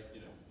and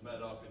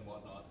Murdoch and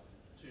whatnot,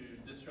 to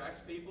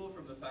distract people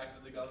from the fact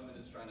that the government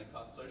is trying to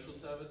cut social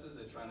services,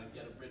 they're trying to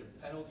get rid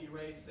of penalty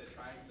rates, they're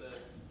trying to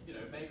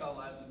make our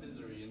lives a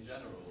misery in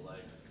general,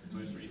 like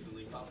most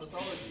recently cut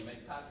pathology,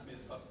 make pap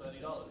smears cost $30.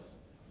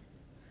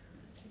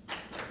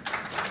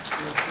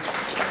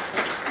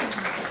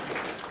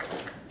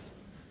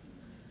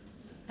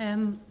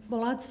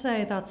 Well, I'd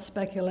say that's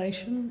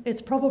speculation.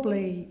 It's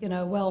probably,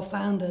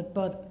 well-founded,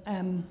 but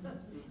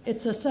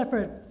it's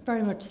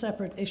very much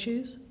separate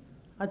issues,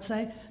 I'd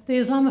say. The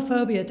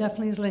Islamophobia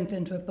definitely is linked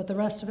into it, but the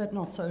rest of it,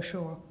 not so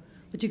sure.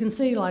 But you can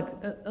see,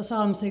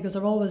 asylum seekers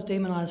are always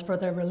demonised for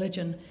their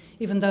religion,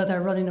 even though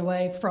they're running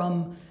away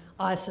from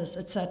ISIS,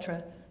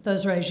 etc.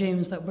 Those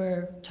regimes that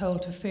we're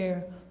told to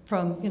fear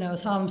from,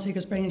 asylum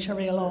seekers bringing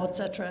Sharia law,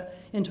 etc.,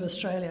 into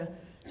Australia.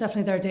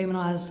 Definitely they're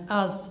demonised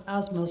as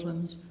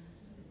Muslims.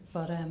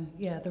 But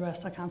yeah, the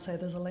rest I can't say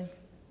there's a link.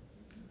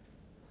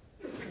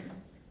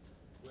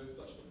 With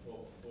such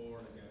support for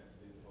and against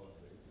these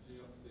policies, do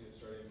you not see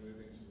Australia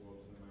moving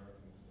towards an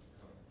American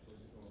kind of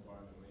political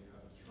environment where you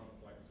have a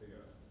Trump-like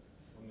figure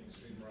on the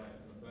extreme right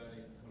and a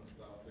Bernie kind of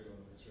style figure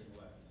on the extreme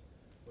left?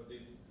 But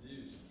these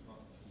views just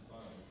can't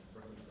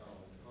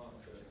reconcile and can't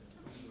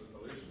come to a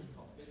solution,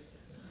 can't fit.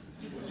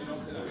 Would you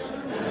not say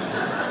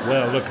that?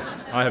 Well, look,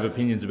 I have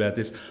opinions about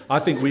this. I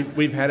think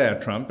we've had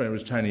our Trump, and it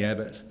was Tony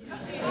Abbott.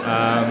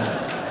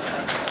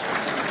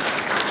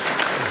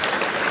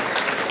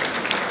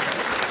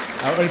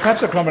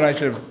 Perhaps a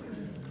combination of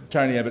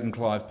Tony Abbott and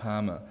Clive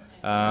Palmer.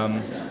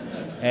 I'm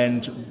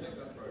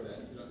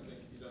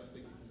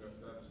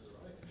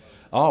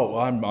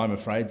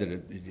afraid that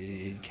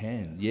it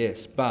can,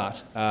 yes,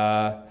 but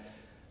I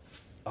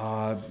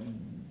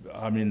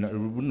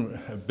mean,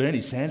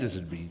 Bernie Sanders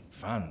would be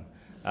fun,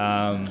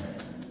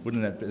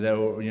 wouldn't that?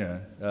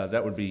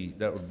 That would be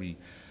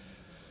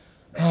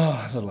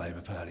the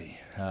Labor Party.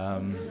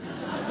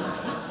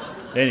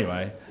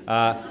 Anyway,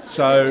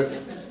 so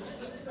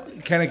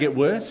can it get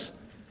worse?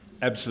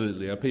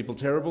 Absolutely. Are people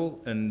terrible,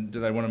 and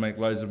do they want to make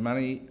loads of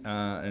money?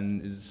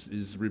 And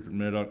is Rupert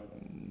Murdoch,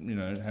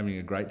 having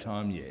a great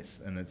time? Yes,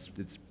 and it's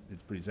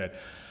pretty sad.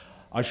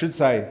 I should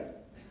say,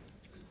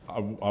 I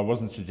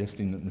wasn't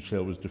suggesting that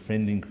Michelle was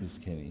defending Chris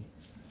Kenny.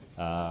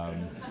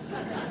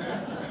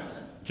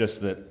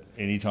 Just that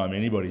any time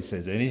anybody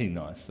says anything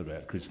nice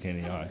about Chris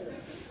Kenny,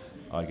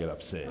 I get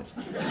upset.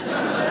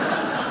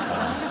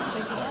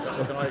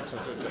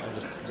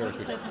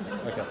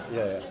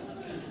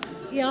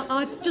 Yeah,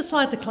 I'd just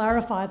like to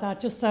clarify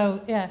that, just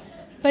so, yeah.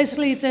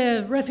 Basically,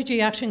 the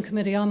Refugee Action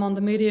Committee, I'm on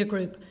the media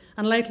group,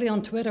 and lately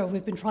on Twitter,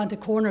 we've been trying to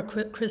corner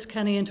Chris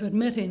Kenny into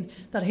admitting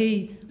that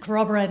he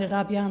corroborated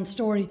Abiyan's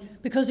story,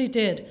 because he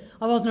did.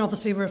 I wasn't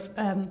obviously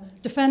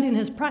defending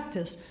his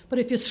practice, but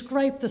if you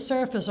scrape the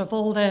surface of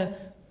all the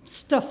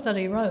stuff that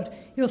he wrote,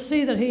 you'll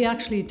see that he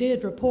actually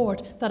did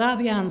report that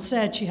Abiyan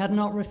said she had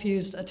not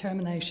refused a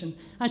termination.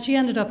 And she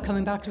ended up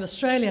coming back to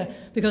Australia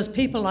because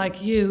people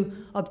like you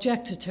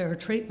objected to her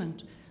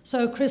treatment.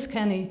 So Chris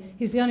Kenny,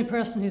 he's the only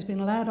person who's been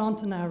allowed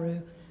onto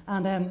Nauru,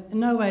 and in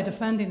no way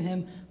defending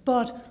him.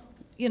 But,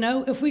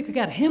 if we could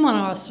get him on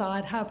our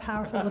side, how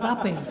powerful would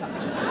that be?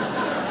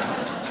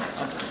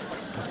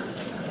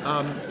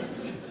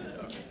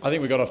 I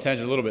think we got off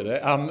tangent a little bit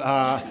there.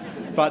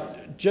 But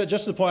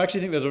just to the point, I actually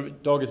think there's a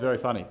dog is very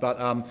funny, but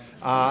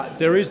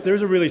there is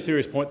a really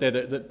serious point there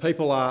that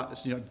people are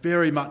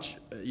very much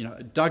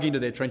dug into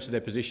their trenches,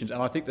 their positions,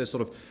 and I think there's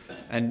sort of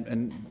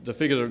and the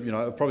figures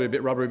are probably a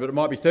bit rubbery, but it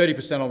might be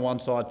 30% on one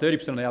side,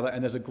 30% on the other,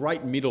 and there's a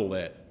great middle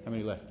there. How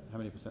many left? How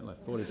many percent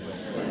left? 40%.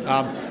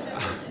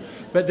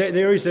 But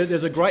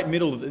there's a great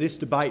middle that this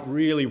debate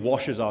really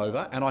washes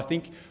over, and I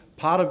think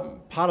part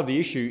of the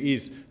issue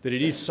is that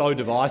it is so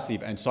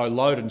divisive and so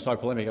loaded and so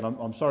polemic. And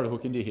I'm sorry to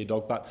hook into you here,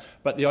 Dog, but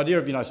the idea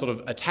of sort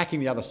of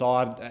attacking the other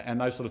side and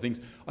those sort of things,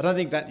 I don't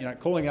think that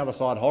calling the other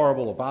side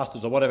horrible or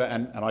bastards or whatever.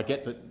 And I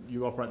get that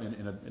you operate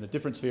in a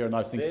different sphere and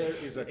those things. There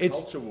is a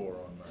culture war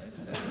on,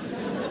 mate,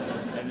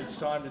 and it's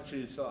time to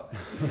choose sides.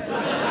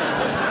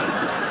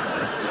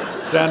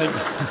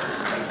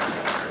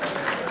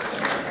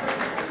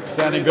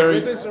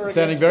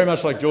 Sounding very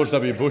much like George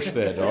W. Bush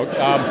there, Dog.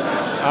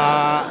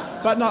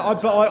 But no,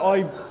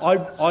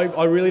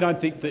 I really don't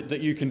think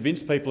that you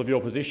convince people of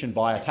your position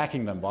by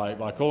attacking them,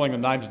 by calling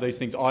them names of these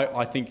things.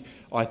 I think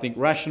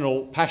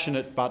rational,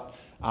 passionate, but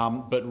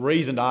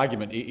reasoned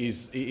argument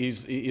is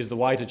the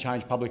way to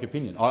change public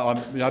opinion.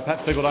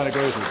 Perhaps people don't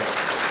agree with me.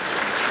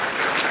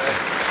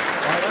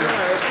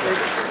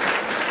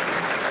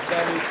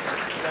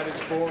 That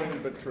is boring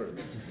but true.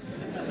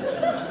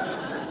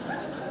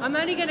 I'm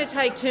only going to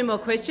take 2 more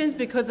questions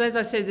because, as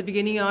I said at the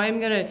beginning, I am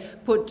going to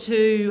put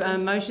 2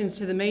 motions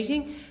to the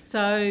meeting.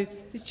 So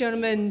this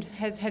gentleman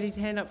has had his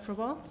hand up for a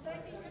while.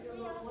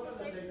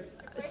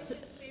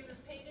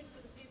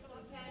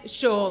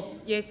 Sure.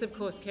 Yes, of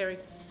course, Kerry.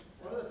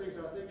 One of the things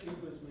I think it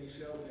was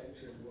Michelle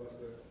mentioned was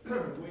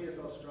that we as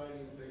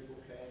Australian people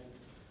can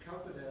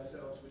comfort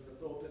ourselves with the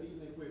thought that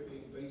even if we're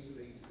being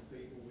beastly to the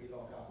people we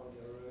lock up on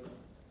Nauru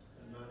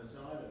and Mount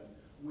Asylum,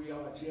 we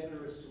are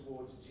generous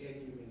towards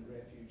genuine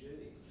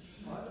refugees.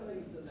 I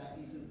believe that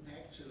isn't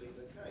actually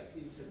the case.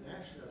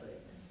 Internationally,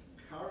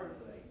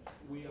 currently,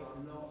 we are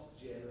not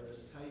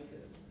generous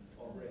takers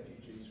of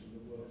refugees from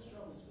the world's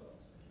trouble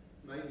spots.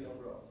 Maybe I'm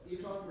wrong.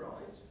 If I'm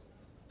right,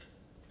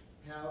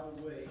 how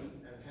do we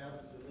and how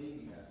does the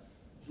media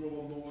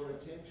draw more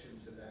attention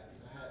to that,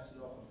 perhaps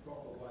not the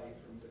proper way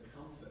from the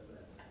comfort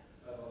level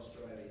of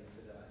Australia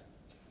today?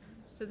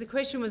 So the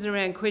question was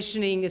around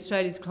questioning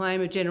Australia's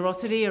claim of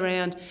generosity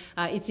around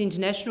its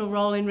international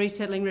role in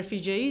resettling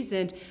refugees,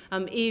 and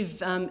if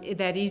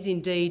that is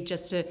indeed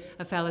just a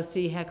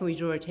fallacy, how can we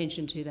draw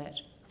attention to that?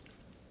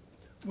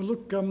 Well,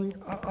 look,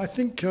 I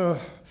think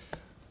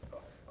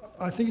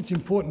I think it's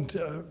important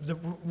that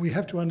we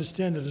have to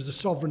understand that as a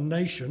sovereign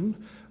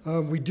nation,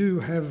 we do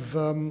have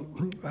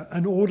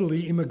an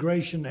orderly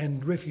immigration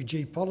and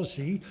refugee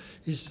policy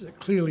is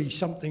clearly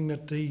something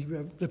that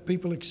the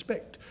people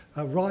expect,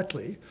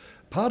 rightly.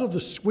 Part of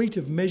the suite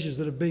of measures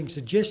that are being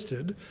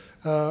suggested,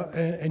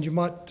 and you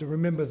might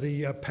remember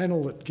the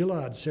panel that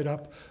Gillard set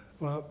up,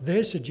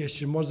 their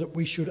suggestion was that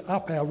we should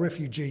up our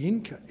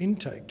refugee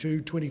intake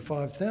to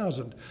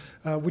 25,000,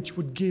 which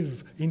would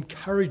give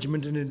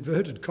encouragement, in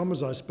inverted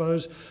commas, I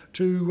suppose,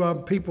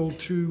 to people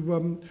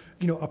to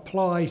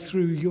apply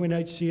through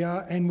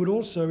UNHCR, and would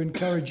also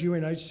encourage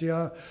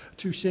UNHCR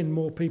to send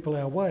more people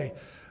our way.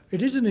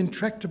 It is an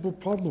intractable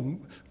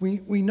problem.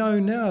 We know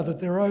now that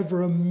there are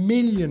over 1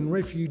 million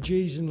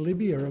refugees in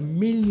Libya, 1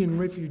 million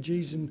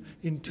refugees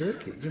in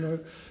Turkey.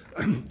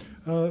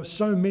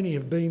 So many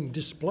have been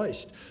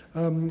displaced.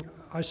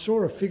 I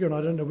saw a figure, and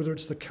I don't know whether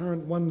it's the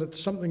current one, that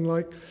something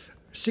like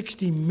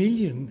 60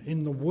 million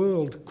in the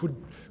world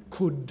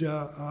could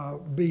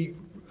be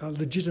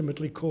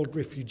legitimately called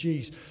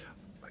refugees.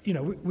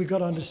 We've got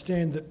to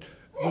understand that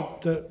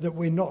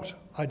we're not,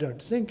 I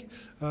don't think,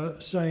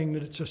 saying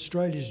that it's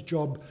Australia's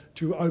job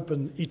to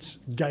open its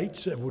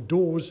gates or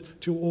doors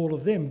to all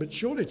of them, but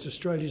surely it's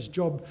Australia's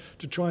job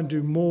to try and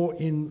do more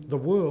in the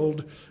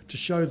world to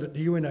show that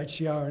the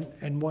UNHCR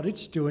and what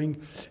it's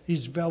doing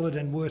is valid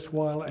and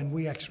worthwhile, and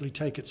we actually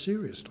take it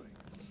seriously.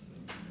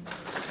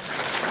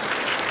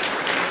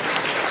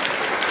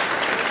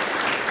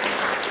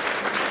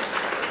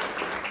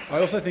 I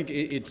also think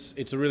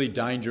it's a really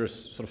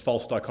dangerous sort of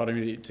false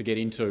dichotomy to get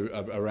into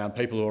around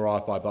people who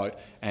arrive by boat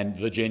and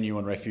the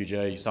genuine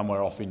refugee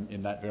somewhere off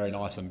in that very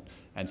nice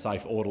and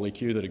safe, orderly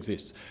queue that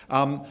exists.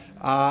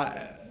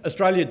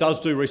 Australia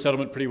does do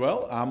resettlement pretty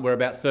well. We're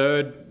about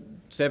third,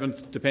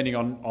 seventh, depending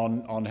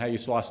on how you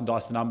slice and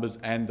dice the numbers,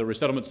 and the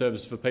resettlement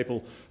services for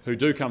people who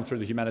do come through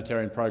the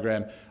humanitarian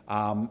program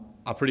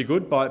are pretty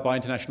good by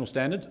international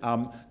standards.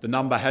 The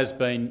number has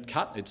been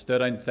cut. It's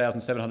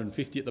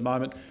 13,750 at the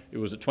moment. It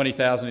was at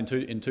 20,000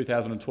 in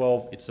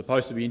 2012. It's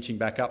supposed to be inching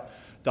back up.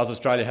 Does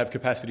Australia have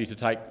capacity to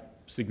take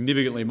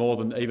significantly more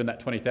than even that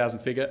 20,000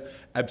 figure?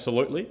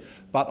 Absolutely.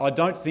 But I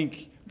don't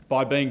think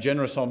by being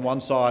generous on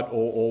one side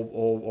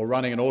or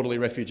running an orderly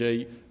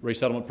refugee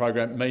resettlement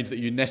program means that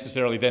you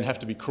necessarily then have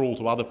to be cruel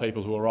to other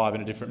people who arrive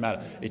in a different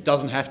manner. It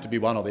doesn't have to be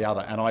one or the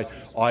other, and I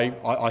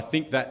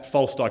think that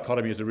false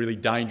dichotomy is a really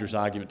dangerous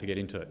argument to get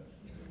into.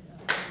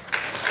 I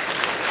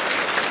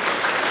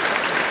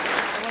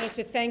wanted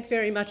to thank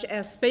very much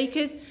our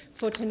speakers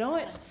for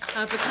tonight,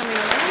 for coming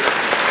along.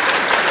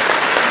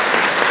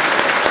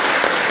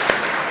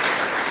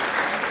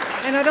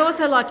 And I'd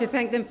also like to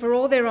thank them for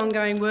all their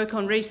ongoing work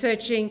on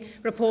researching,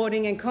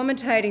 reporting and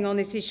commentating on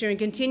this issue and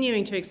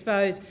continuing to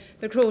expose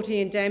the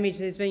cruelty and damage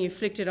that is being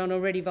inflicted on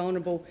already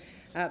vulnerable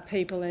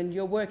people. And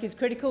your work is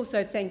critical,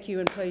 so thank you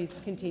and please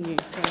continue.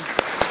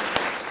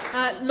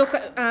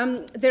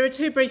 There are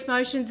two brief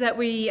motions that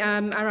we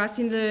are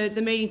asking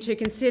the meeting to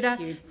consider.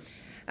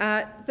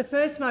 The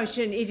first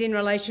motion is in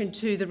relation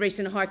to the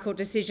recent High Court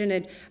decision,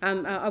 and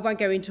I won't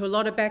go into a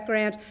lot of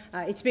background.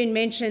 It's been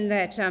mentioned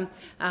that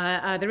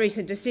the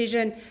recent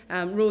decision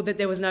ruled that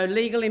there was no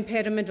legal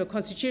impediment or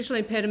constitutional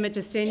impediment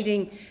to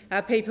sending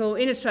people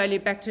in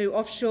Australia back to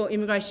offshore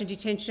immigration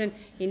detention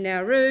in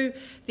Nauru.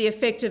 The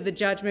effect of the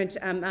judgment,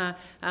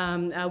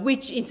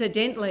 which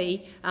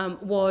incidentally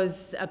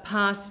was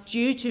passed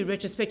due to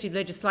retrospective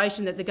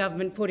legislation that the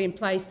government put in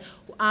place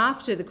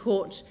after the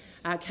court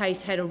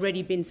case had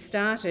already been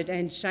started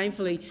and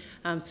shamefully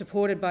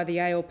supported by the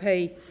ALP.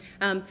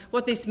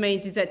 What this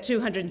means is that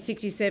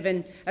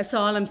 267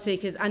 asylum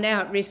seekers are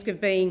now at risk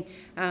of being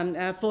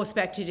forced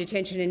back to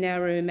detention in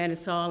Nauru and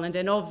Manus Island,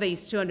 and of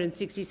these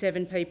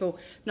 267 people,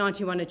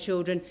 91 are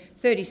children,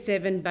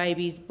 37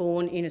 babies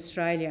born in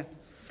Australia.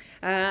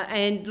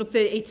 And look,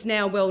 it's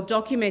now well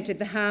documented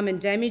the harm and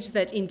damage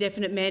that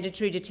indefinite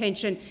mandatory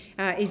detention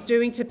is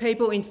doing to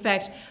people. In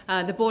fact,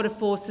 the Border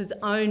Force's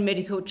own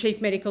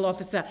Chief Medical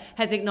Officer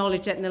has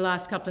acknowledged that in the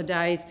last couple of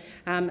days,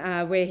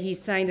 where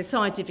he's saying the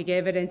scientific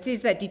evidence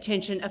is that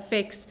detention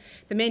affects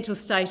the mental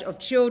state of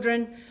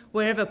children.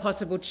 Wherever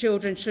possible,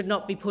 children should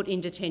not be put in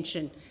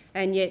detention,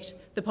 and yet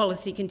the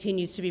policy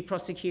continues to be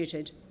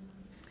prosecuted.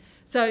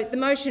 So the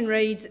motion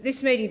reads,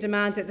 this meeting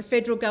demands that the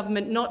federal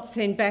government not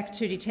send back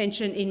to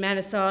detention in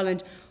Manus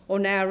Island or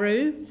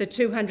Nauru the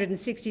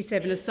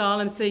 267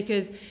 asylum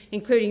seekers,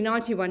 including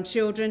 91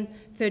 children,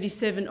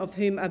 37 of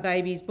whom are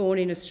babies born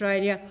in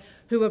Australia,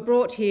 who were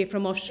brought here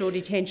from offshore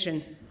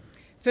detention.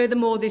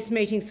 Furthermore, this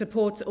meeting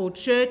supports all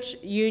church,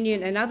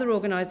 union and other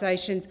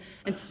organisations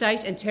and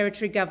state and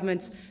territory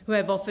governments who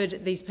have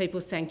offered these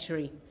people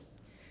sanctuary.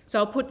 So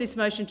I'll put this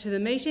motion to the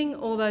meeting.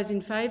 All those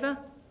in favour?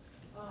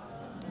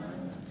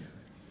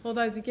 All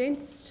those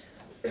against?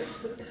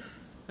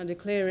 I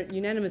declare it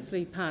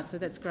unanimously passed, so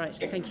that's great.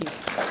 Thank you.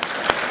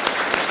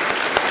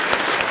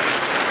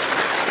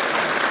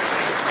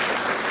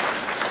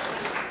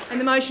 And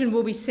the motion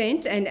will be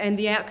sent, and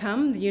the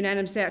outcome, the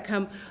unanimous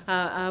outcome,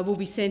 will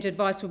be sent,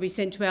 advice will be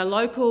sent to our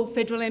local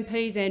federal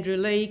MPs, Andrew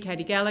Lee,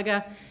 Katie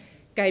Gallagher,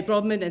 Gai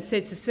Brodman and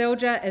Setsa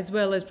Selja, as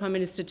well as Prime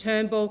Minister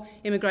Turnbull,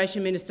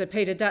 Immigration Minister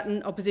Peter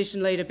Dutton,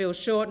 Opposition Leader Bill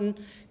Shorten,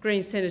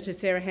 Green Senator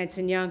Sarah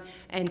Hanson-Young,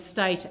 and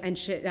State and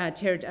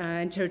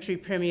Territory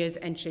Premiers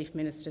and Chief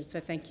Ministers. So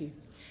thank you.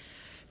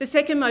 The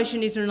second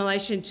motion is in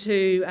relation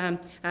to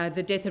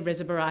the death of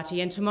Reza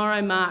Barati, and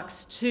tomorrow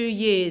marks 2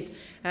 years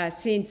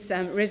since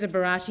Reza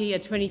Barati, a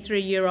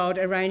 23-year-old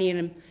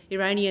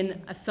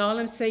Iranian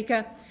asylum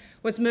seeker,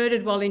 was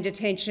murdered while in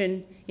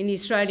detention in the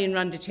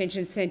Australian-run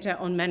detention centre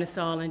on Manus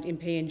Island in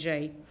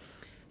PNG.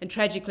 And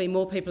tragically,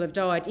 more people have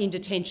died in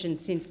detention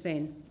since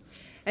then.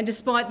 And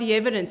despite the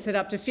evidence that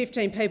up to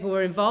 15 people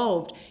were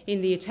involved in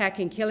the attack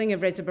and killing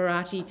of Reza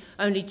Barati,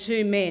 only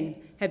 2 men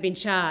have been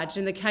charged,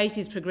 and the case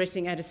is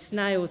progressing at a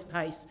snail's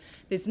pace.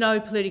 There's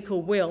no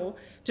political will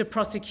to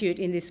prosecute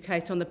in this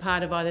case on the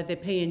part of either the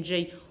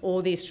PNG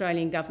or the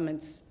Australian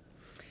governments.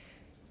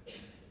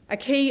 A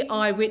key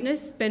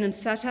eyewitness, Behnam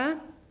Sattar,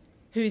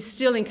 who is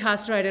still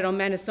incarcerated on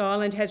Manus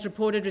Island, has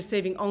reported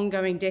receiving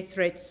ongoing death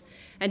threats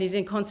and is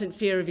in constant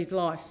fear of his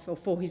life, or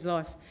for his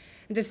life.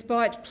 And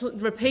despite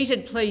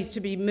repeated pleas to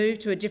be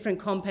moved to a different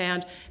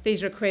compound,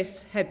 these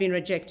requests have been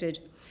rejected.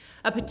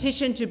 A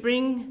petition to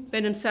bring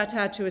Behnam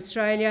Sattar to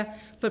Australia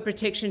for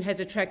protection has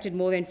attracted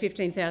more than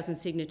 15,000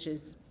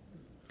 signatures.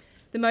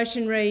 The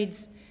motion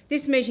reads,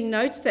 "This meeting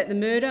notes that the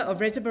murder of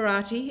Reza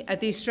Barati at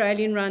the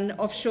Australian-run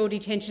offshore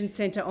detention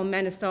centre on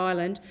Manus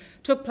Island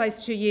took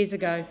place 2 years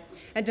ago,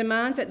 and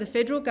demands that the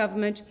federal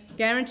government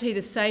guarantee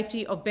the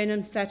safety of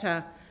Behnam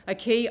Sattar, a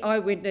key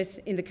eyewitness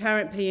in the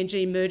current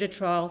PNG murder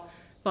trial,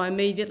 by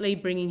immediately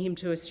bringing him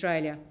to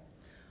Australia."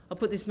 I'll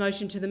put this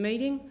motion to the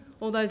meeting.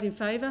 All those in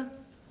favour?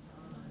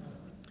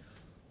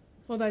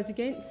 All those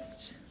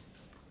against?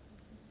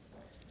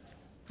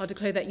 I'll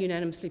declare that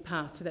unanimously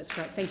passed, so that's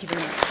great. Thank you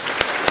very much.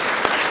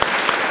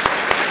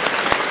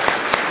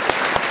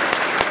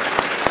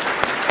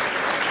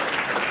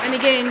 And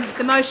again,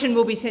 the motion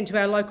will be sent to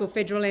our local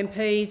federal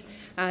MPs,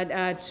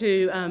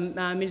 to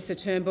Minister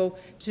Turnbull,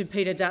 to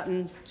Peter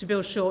Dutton, to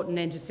Bill Shorten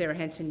and to Sarah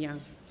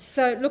Hanson-Young.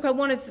 So, look, I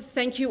want to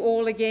thank you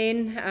all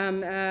again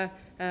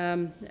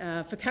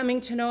for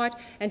coming tonight,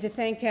 and to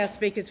thank our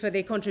speakers for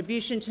their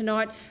contribution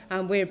tonight.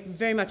 We're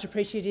very much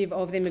appreciative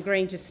of them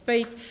agreeing to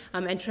speak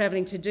and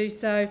travelling to do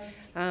so.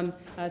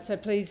 So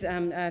please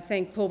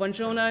thank Paul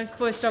Bongiorno,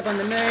 First Dog on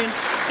the Moon,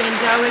 Ben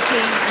Doherty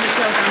and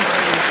Michelle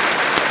Dunne.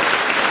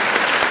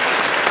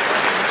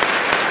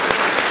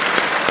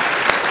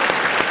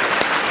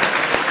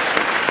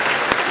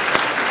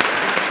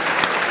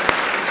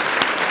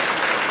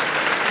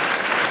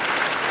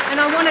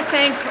 I want to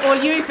thank all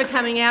you for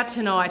coming out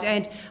tonight,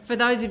 and for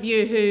those of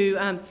you who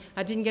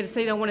didn't get a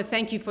seat, I want to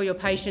thank you for your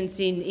patience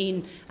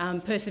in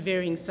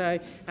persevering, so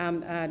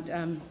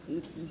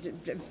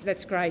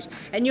that's great.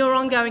 And your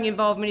ongoing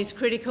involvement is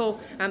critical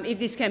if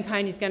this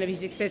campaign is going to be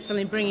successful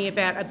in bringing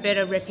about a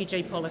better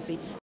refugee policy.